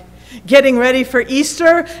like getting ready for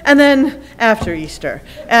Easter, and then after Easter.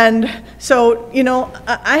 And so, you know,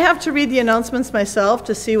 I have to read the announcements myself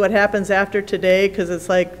to see what happens after today, because it's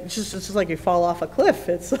just like you fall off a cliff.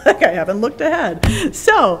 It's like I haven't looked ahead.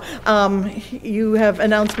 So you have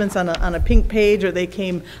announcements on a pink page, or they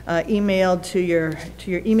came emailed to your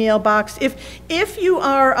email box. If you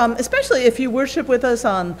are, especially if you worship with us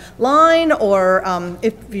online, or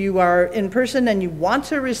if you are in person and you want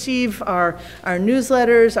to receive our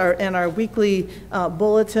newsletters, and our weekly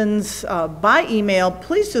bulletins by email,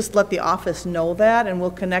 please just let the office know that, and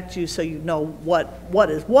we'll connect you so you know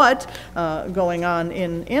what is going on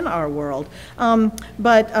in our world.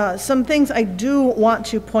 But some things I do want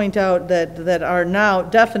to point out that are now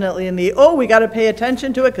definitely in the, we got to pay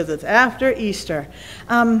attention to it because it's after Easter.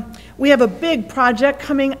 We have a big project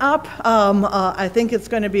coming up. I think it's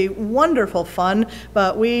going to be wonderful fun,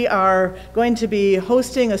 but we are going to be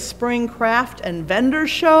hosting a spring craft and vendor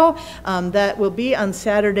show that will be on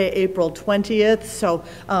Saturday, April 20th. So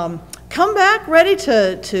come back ready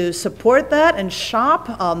to support that and shop.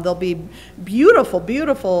 There'll be beautiful,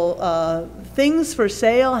 beautiful things for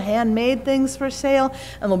sale, handmade things for sale,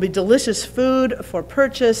 and there'll be delicious food for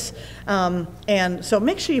purchase. And so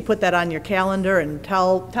make sure you put that on your calendar and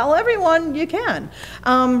tell everyone you can.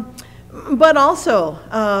 But also,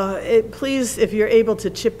 please, if you're able to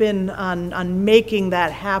chip in on making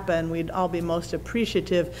that happen, we'd all be most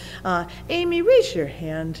appreciative. Amy, raise your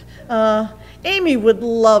hand. Amy would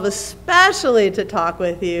love especially to talk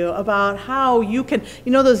with you about how you can,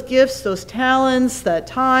 those gifts, those talents, that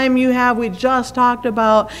time you have, we just talked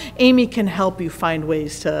about. Amy can help you find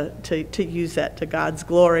ways to use that to God's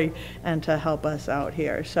glory and to help us out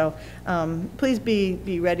here. So please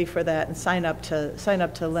be ready for that and sign up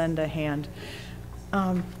to lend a hand. You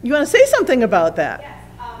want to say something about that? Yes.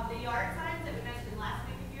 The yard signs that we mentioned last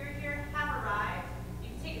week, if you were here, have arrived. You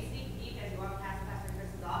can take a sneak peek as you walk past Pastor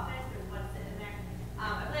Chris's office. There's one sitting there.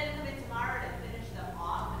 I plan to come in tomorrow to finish them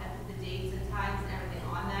off and put the dates and times and everything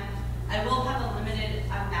on them. I will have a limited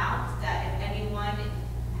amount that if anyone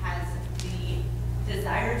has the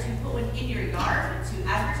desire to put one in your yard to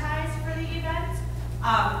advertise for the event,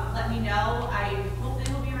 let me know. I hope they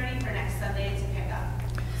will be ready for next Sunday to pick up.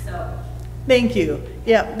 So. Thank you.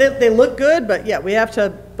 Yeah, they look good, but yeah, we have to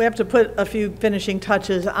put a few finishing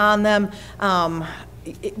touches on them.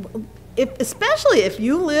 Especially if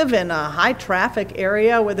you live in a high traffic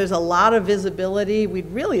area where there's a lot of visibility, we'd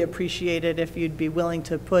really appreciate it if you'd be willing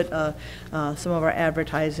to put some of our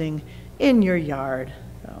advertising in your yard.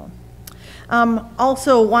 So,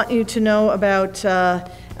 also want you to know about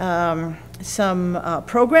some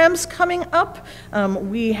programs coming up.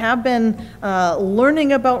 We have been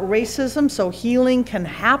learning about racism, so healing can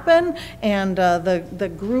happen, and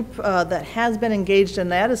the group that has been engaged in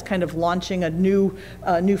that is kind of launching a new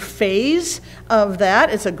phase of that.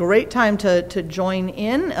 It's a great time to join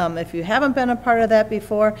in if you haven't been a part of that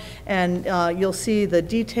before, and you'll see the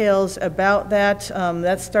details about that.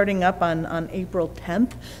 That's starting up on April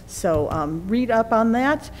 10th, so read up on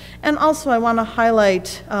that. And also I want to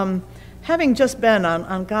highlight having just been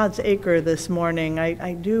on God's Acre this morning,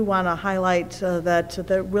 I do want to highlight that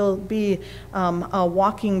there will be a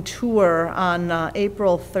walking tour on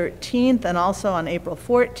April 13th and also on April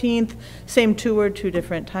 14th. Same tour, 2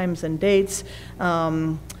 different times and dates,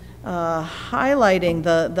 highlighting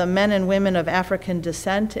the men and women of African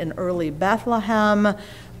descent in early Bethlehem,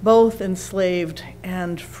 both enslaved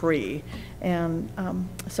and free. And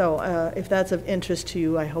so if that's of interest to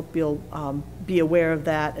you, I hope you'll be aware of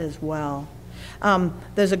that as well.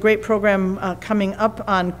 There's a great program coming up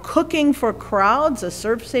on cooking for crowds, a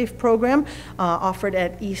serve-safe program offered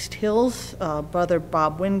at East Hills. Brother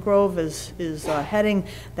Bob Wingrove is heading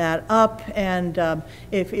that up. And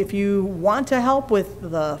if you want to help with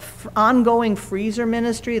the ongoing freezer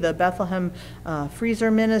ministry, the Bethlehem freezer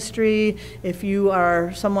ministry, if you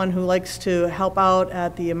are someone who likes to help out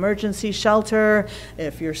at the emergency shelter,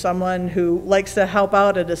 if you're someone who likes to help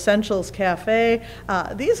out at Essentials Cafe,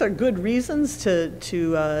 these are good reasons to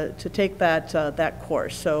take that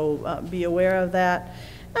course. So be aware of that.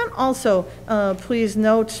 And also, please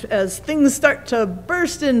note, as things start to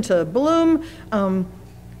burst into bloom,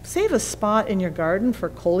 save a spot in your garden for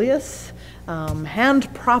coleus,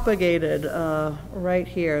 hand propagated right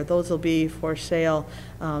here. Those will be for sale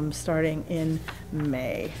starting in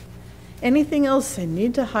May. Anything else I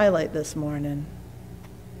need to highlight this morning?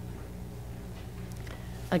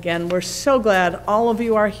 Again, we're so glad all of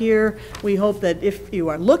you are here. We hope that if you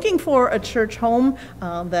are looking for a church home,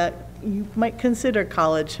 that you might consider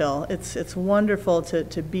College Hill. It's wonderful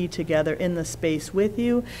to be together in the space with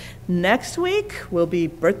you. Next week will be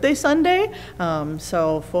Birthday Sunday,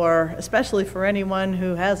 so especially for anyone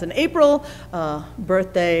who has an April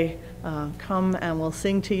birthday, come and we'll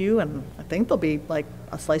sing to you, and I think there'll be like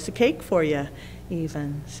a slice of cake for you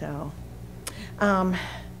even, so.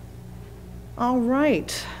 All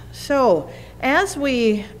right, so as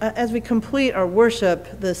we complete our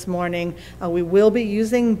worship this morning, we will be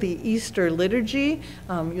using the Easter liturgy.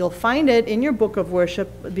 You'll find it in your book of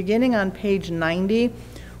worship beginning on page 90.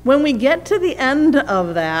 When we get to the end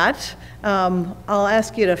of that, I'll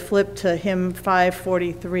ask you to flip to hymn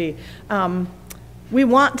 543. We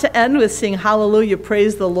want to end with sing Hallelujah,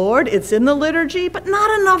 Praise the Lord. It's in the liturgy, but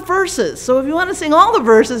not enough verses. So if you want to sing all the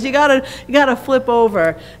verses, you gotta flip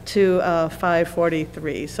over to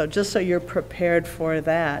 543. So just so you're prepared for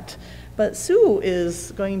that. But Sue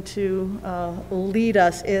is going to lead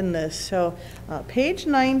us in this. So page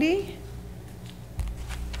 90,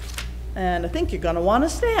 and I think you're going to want to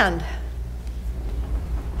stand.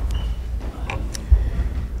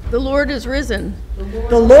 The Lord is risen.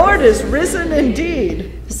 The Lord is risen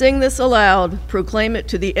indeed. Sing this aloud, proclaim it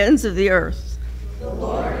to the ends of the earth. The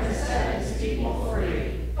Lord has set his people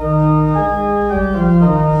free.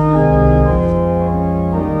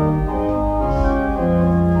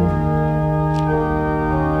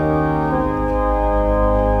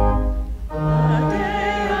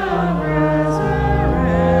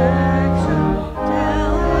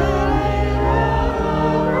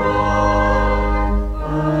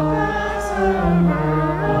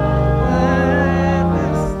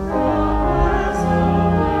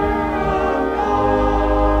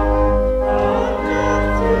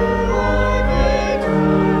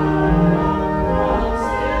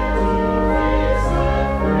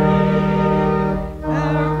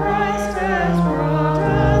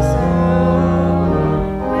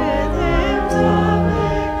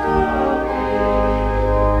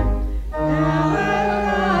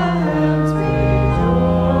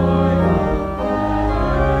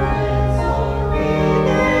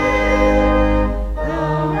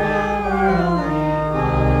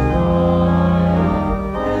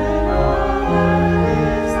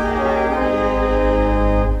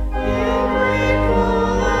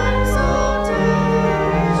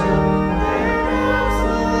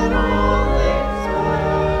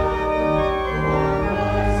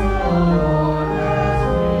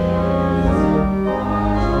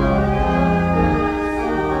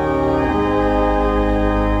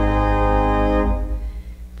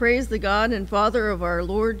 Praise the God and Father of our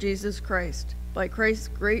Lord Jesus Christ. By Christ's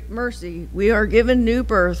great mercy, we are given new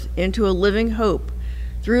birth into a living hope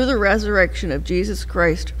through the resurrection of Jesus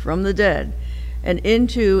Christ from the dead, and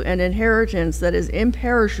into an inheritance that is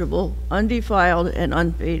imperishable, undefiled, and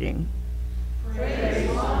unfading. Praise,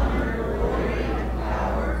 honor, glory, and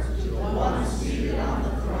power to the one seated on the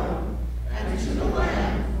throne, and to the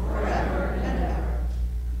Lamb forever and ever.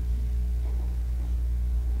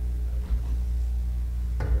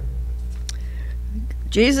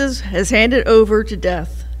 Jesus has handed over to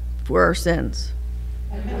death for our sins.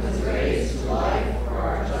 And was raised to life for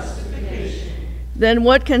our justification. Then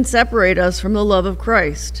what can separate us from the love of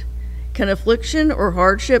Christ? Can affliction or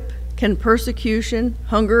hardship? Can persecution,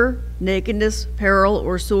 hunger, nakedness, peril,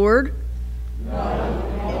 or sword? No,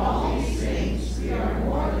 in all these things we are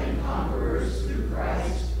more than conquerors through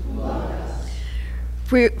Christ who loved us.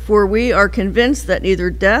 For we are convinced that neither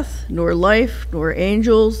death, nor life, nor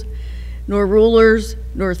angels, nor rulers,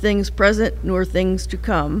 nor things present, nor things to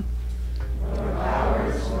come, Nor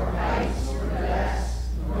powers, nor heights, nor depths,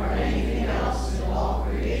 nor anything else in all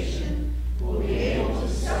creation will be able to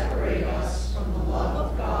separate us from the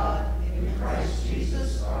love of God in Christ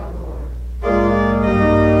Jesus our Lord.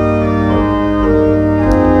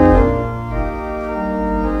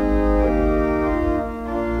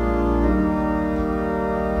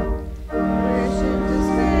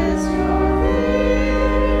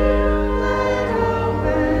 Let hope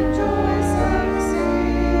and joy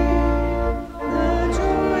succeed.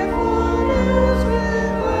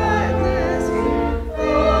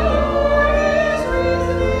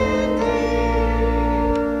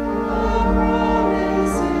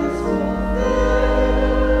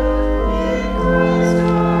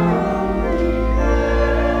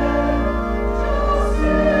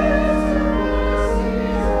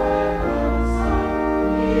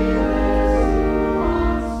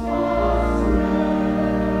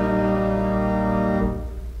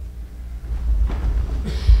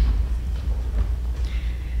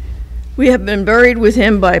 We have been buried with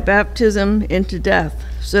him by baptism into death,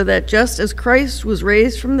 so that just as Christ was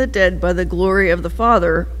raised from the dead by the glory of the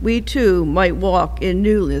Father, we too might walk in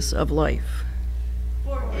newness of life.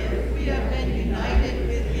 For if we have been united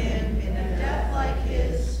with him in a death like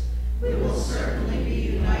his, we will certainly be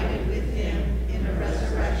united with him in a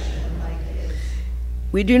resurrection like his.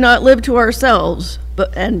 We do not live to ourselves,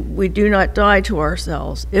 and we do not die to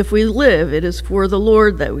ourselves. If we live, it is for the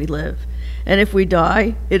Lord that we live. And if we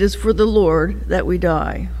die, it is for the Lord that we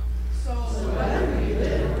die. So whether we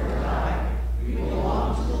live or die, we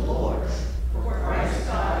belong to the Lord. For Christ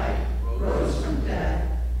died, rose from death,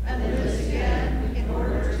 and lives again in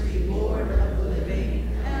order to be Lord of the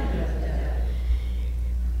living and of the dead.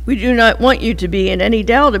 We do not want you to be in any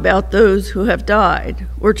doubt about those who have died,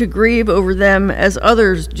 or to grieve over them as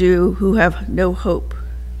others do who have no hope.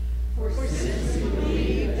 For since we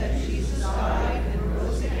believe that Jesus died and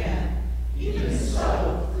rose again, even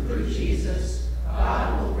so, through Jesus,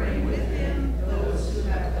 God will bring with him those who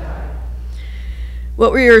have died.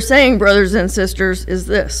 What we are saying, brothers and sisters, is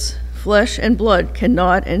this: flesh and blood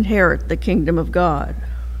cannot inherit the kingdom of God.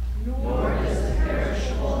 Nor does the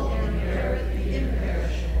perishable inherit the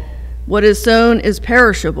imperishable. What is sown is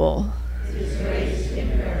perishable. Is raised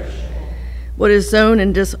imperishable. What is sown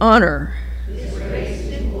in dishonor. Is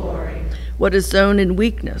raised in glory. What is sown in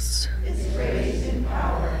weakness. Is raised in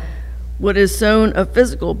power. What is sown a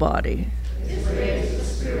physical body. Is raised a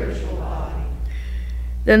spiritual body.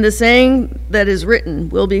 Then the saying that is written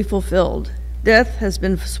will be fulfilled: death has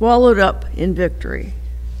been swallowed up in victory.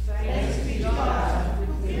 Thanks be to God,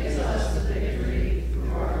 who gives us the victory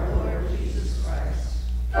through our Lord Jesus Christ.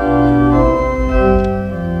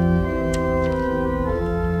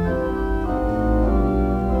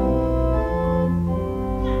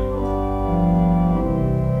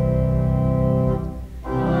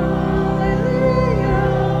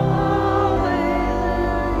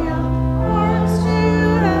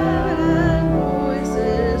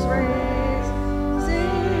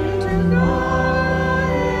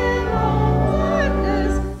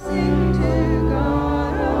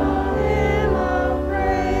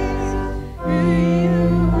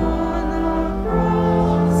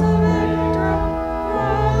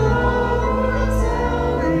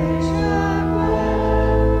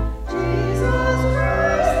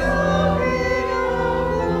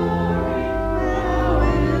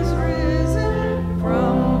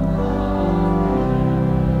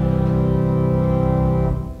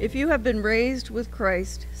 If you have been raised with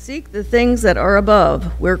Christ, seek the things that are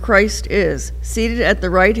above, where Christ is, seated at the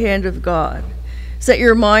right hand of God. Set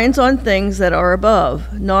your minds on things that are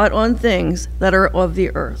above, not on things that are of the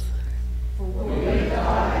earth.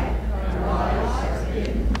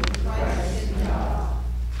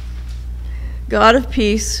 God of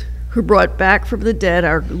peace, who brought back from the dead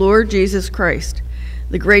our Lord Jesus Christ,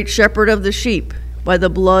 the great shepherd of the sheep, by the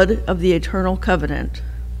blood of the eternal covenant.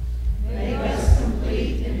 Make us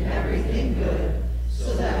complete in everything good,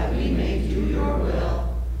 so that we may do your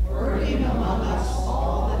will, working among us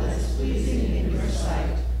all that is pleasing in your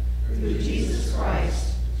sight. Through Jesus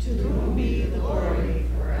Christ, to whom be the glory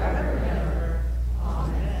forever and ever.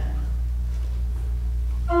 Amen.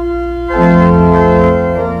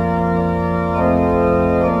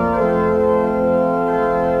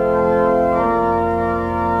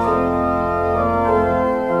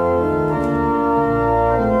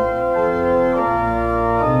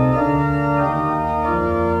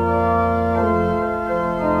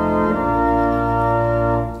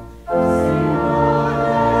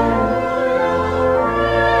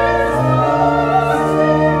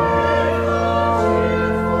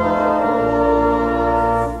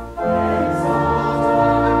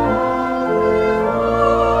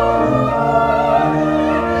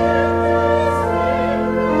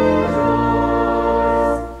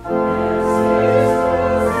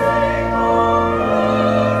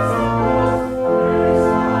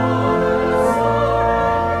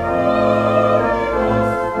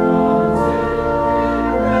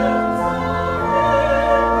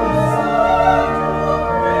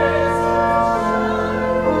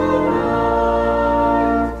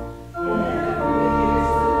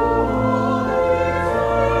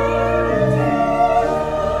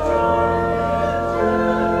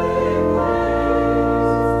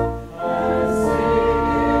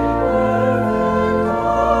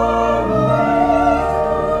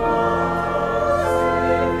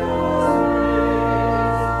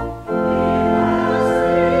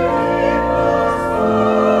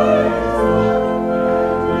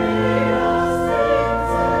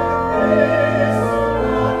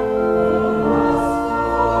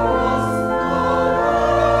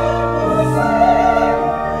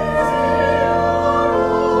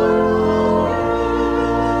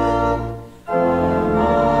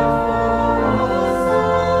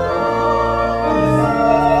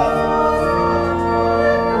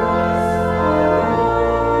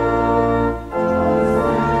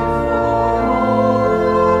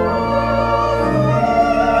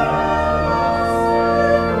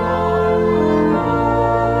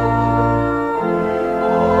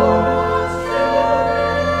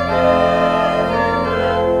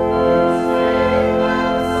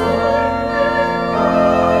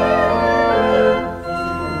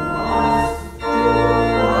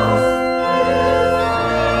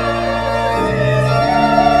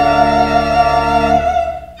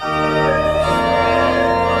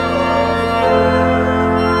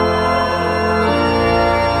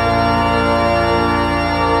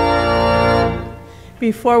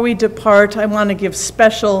 before we depart, I want to give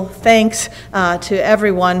special thanks to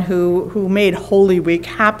everyone who made Holy Week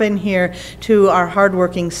happen here, to our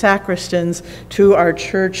hardworking sacristans, to our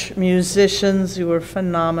church musicians who were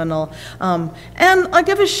phenomenal. And I'll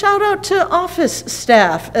give a shout out to office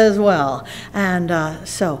staff as well. And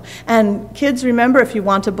and kids, remember, if you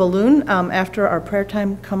want a balloon after our prayer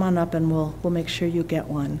time, come on up and we'll make sure you get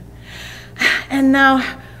one. And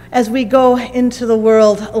now, as we go into the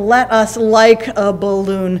world, let us, like a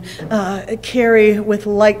balloon, carry with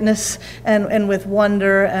lightness and with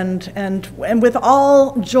wonder and with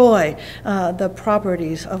all joy the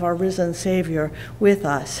properties of our risen Savior with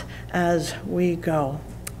us as we go.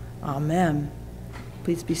 Amen.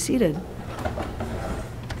 Please be seated.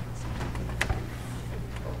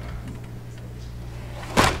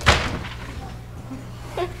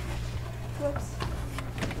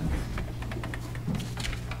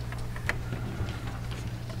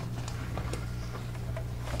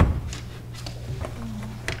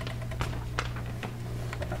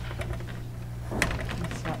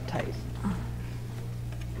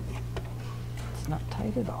 Not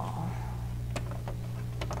tight at all.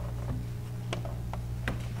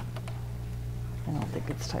 I don't think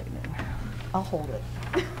it's tightening. I'll hold it.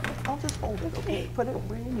 I'll just hold it, okay? Put it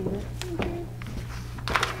where you need it.